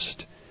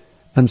Christ,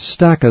 and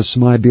Stachys,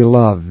 my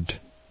beloved.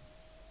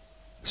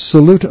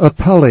 Salute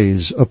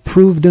Apelles,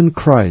 approved in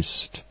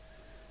Christ.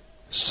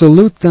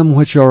 Salute them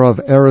which are of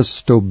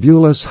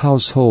Aristobulus'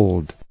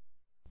 household.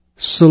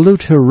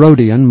 Salute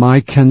Herodion, my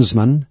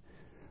kinsman.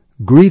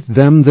 Greet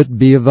them that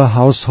be of the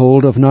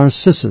household of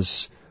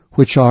Narcissus,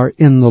 which are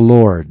in the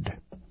Lord.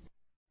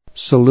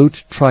 Salute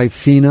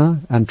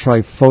Tryphena and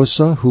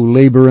Tryphosa, who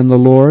labor in the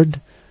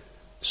Lord.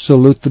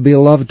 Salute the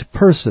beloved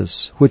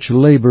Persis, which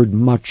labored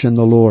much in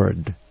the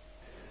Lord.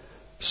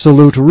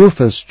 Salute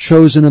Rufus,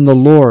 chosen in the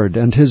Lord,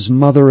 and his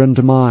mother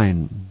and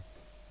mine.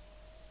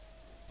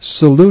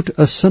 Salute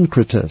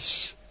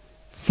Asyncritus,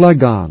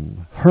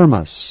 Phlegon,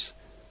 Hermas,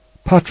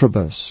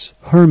 Patrobus,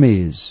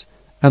 Hermes,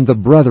 and the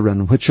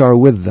brethren which are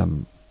with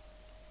them.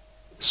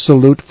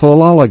 Salute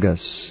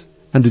Philologus,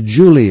 and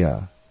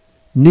Julia,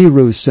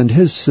 Nerus and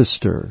his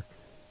sister,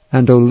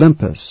 and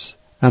Olympus,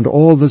 and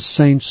all the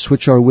saints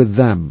which are with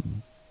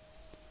them.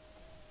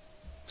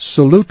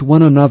 Salute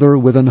one another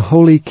with an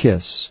holy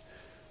kiss.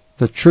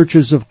 The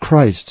churches of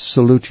Christ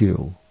salute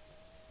you.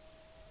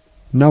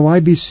 Now I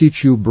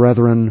beseech you,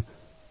 brethren,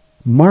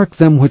 mark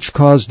them which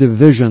cause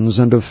divisions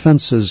and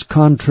offenses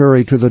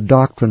contrary to the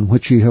doctrine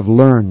which ye have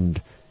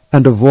learned,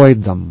 and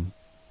avoid them.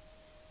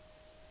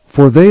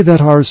 For they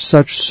that are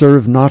such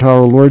serve not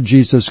our Lord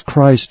Jesus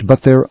Christ,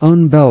 but their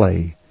own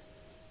belly,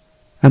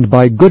 and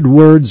by good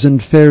words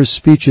and fair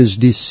speeches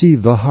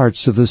deceive the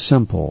hearts of the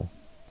simple.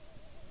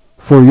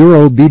 For your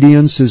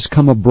obedience is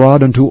come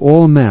abroad unto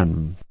all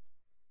men.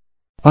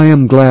 I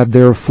am glad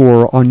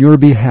therefore on your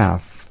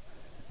behalf.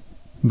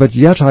 But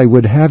yet I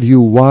would have you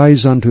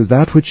wise unto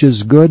that which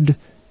is good,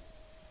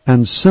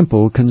 and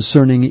simple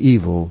concerning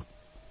evil.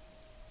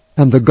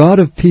 And the God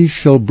of peace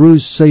shall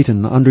bruise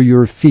Satan under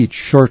your feet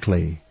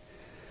shortly.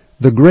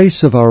 The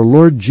grace of our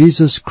Lord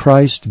Jesus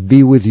Christ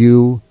be with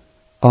you.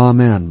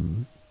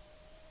 Amen.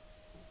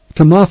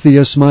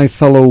 Timotheus, my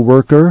fellow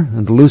worker,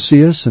 and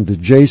Lucius, and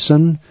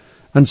Jason,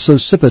 and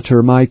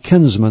Sosipater, my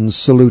kinsmen,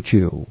 salute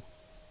you.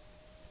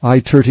 I,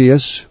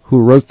 Tertius,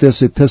 who wrote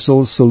this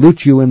epistle,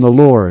 salute you in the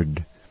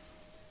Lord.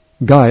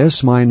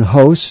 Gaius, mine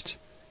host,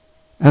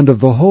 and of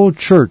the whole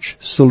church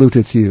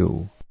saluteth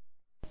you.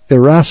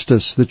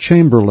 Erastus, the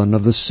chamberlain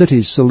of the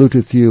city,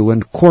 saluteth you,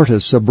 and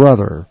Quartus, a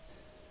brother.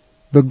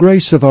 The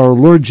grace of our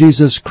Lord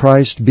Jesus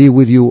Christ be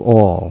with you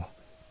all.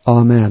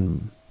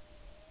 Amen.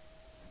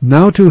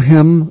 Now to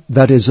him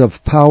that is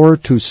of power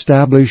to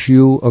establish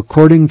you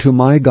according to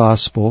my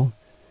gospel,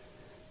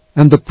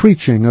 and the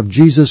preaching of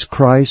Jesus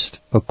Christ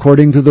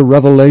according to the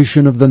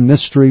revelation of the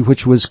mystery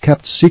which was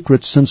kept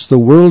secret since the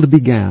world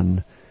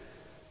began,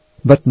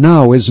 but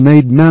now is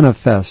made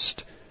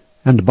manifest,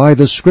 and by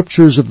the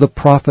scriptures of the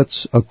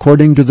prophets,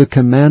 according to the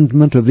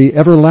commandment of the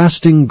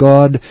everlasting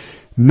God,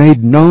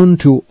 made known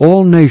to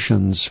all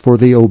nations for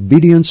the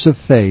obedience of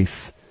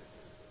faith.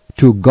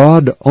 To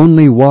God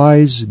only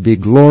wise be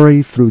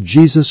glory through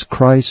Jesus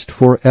Christ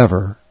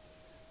forever.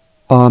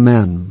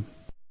 Amen.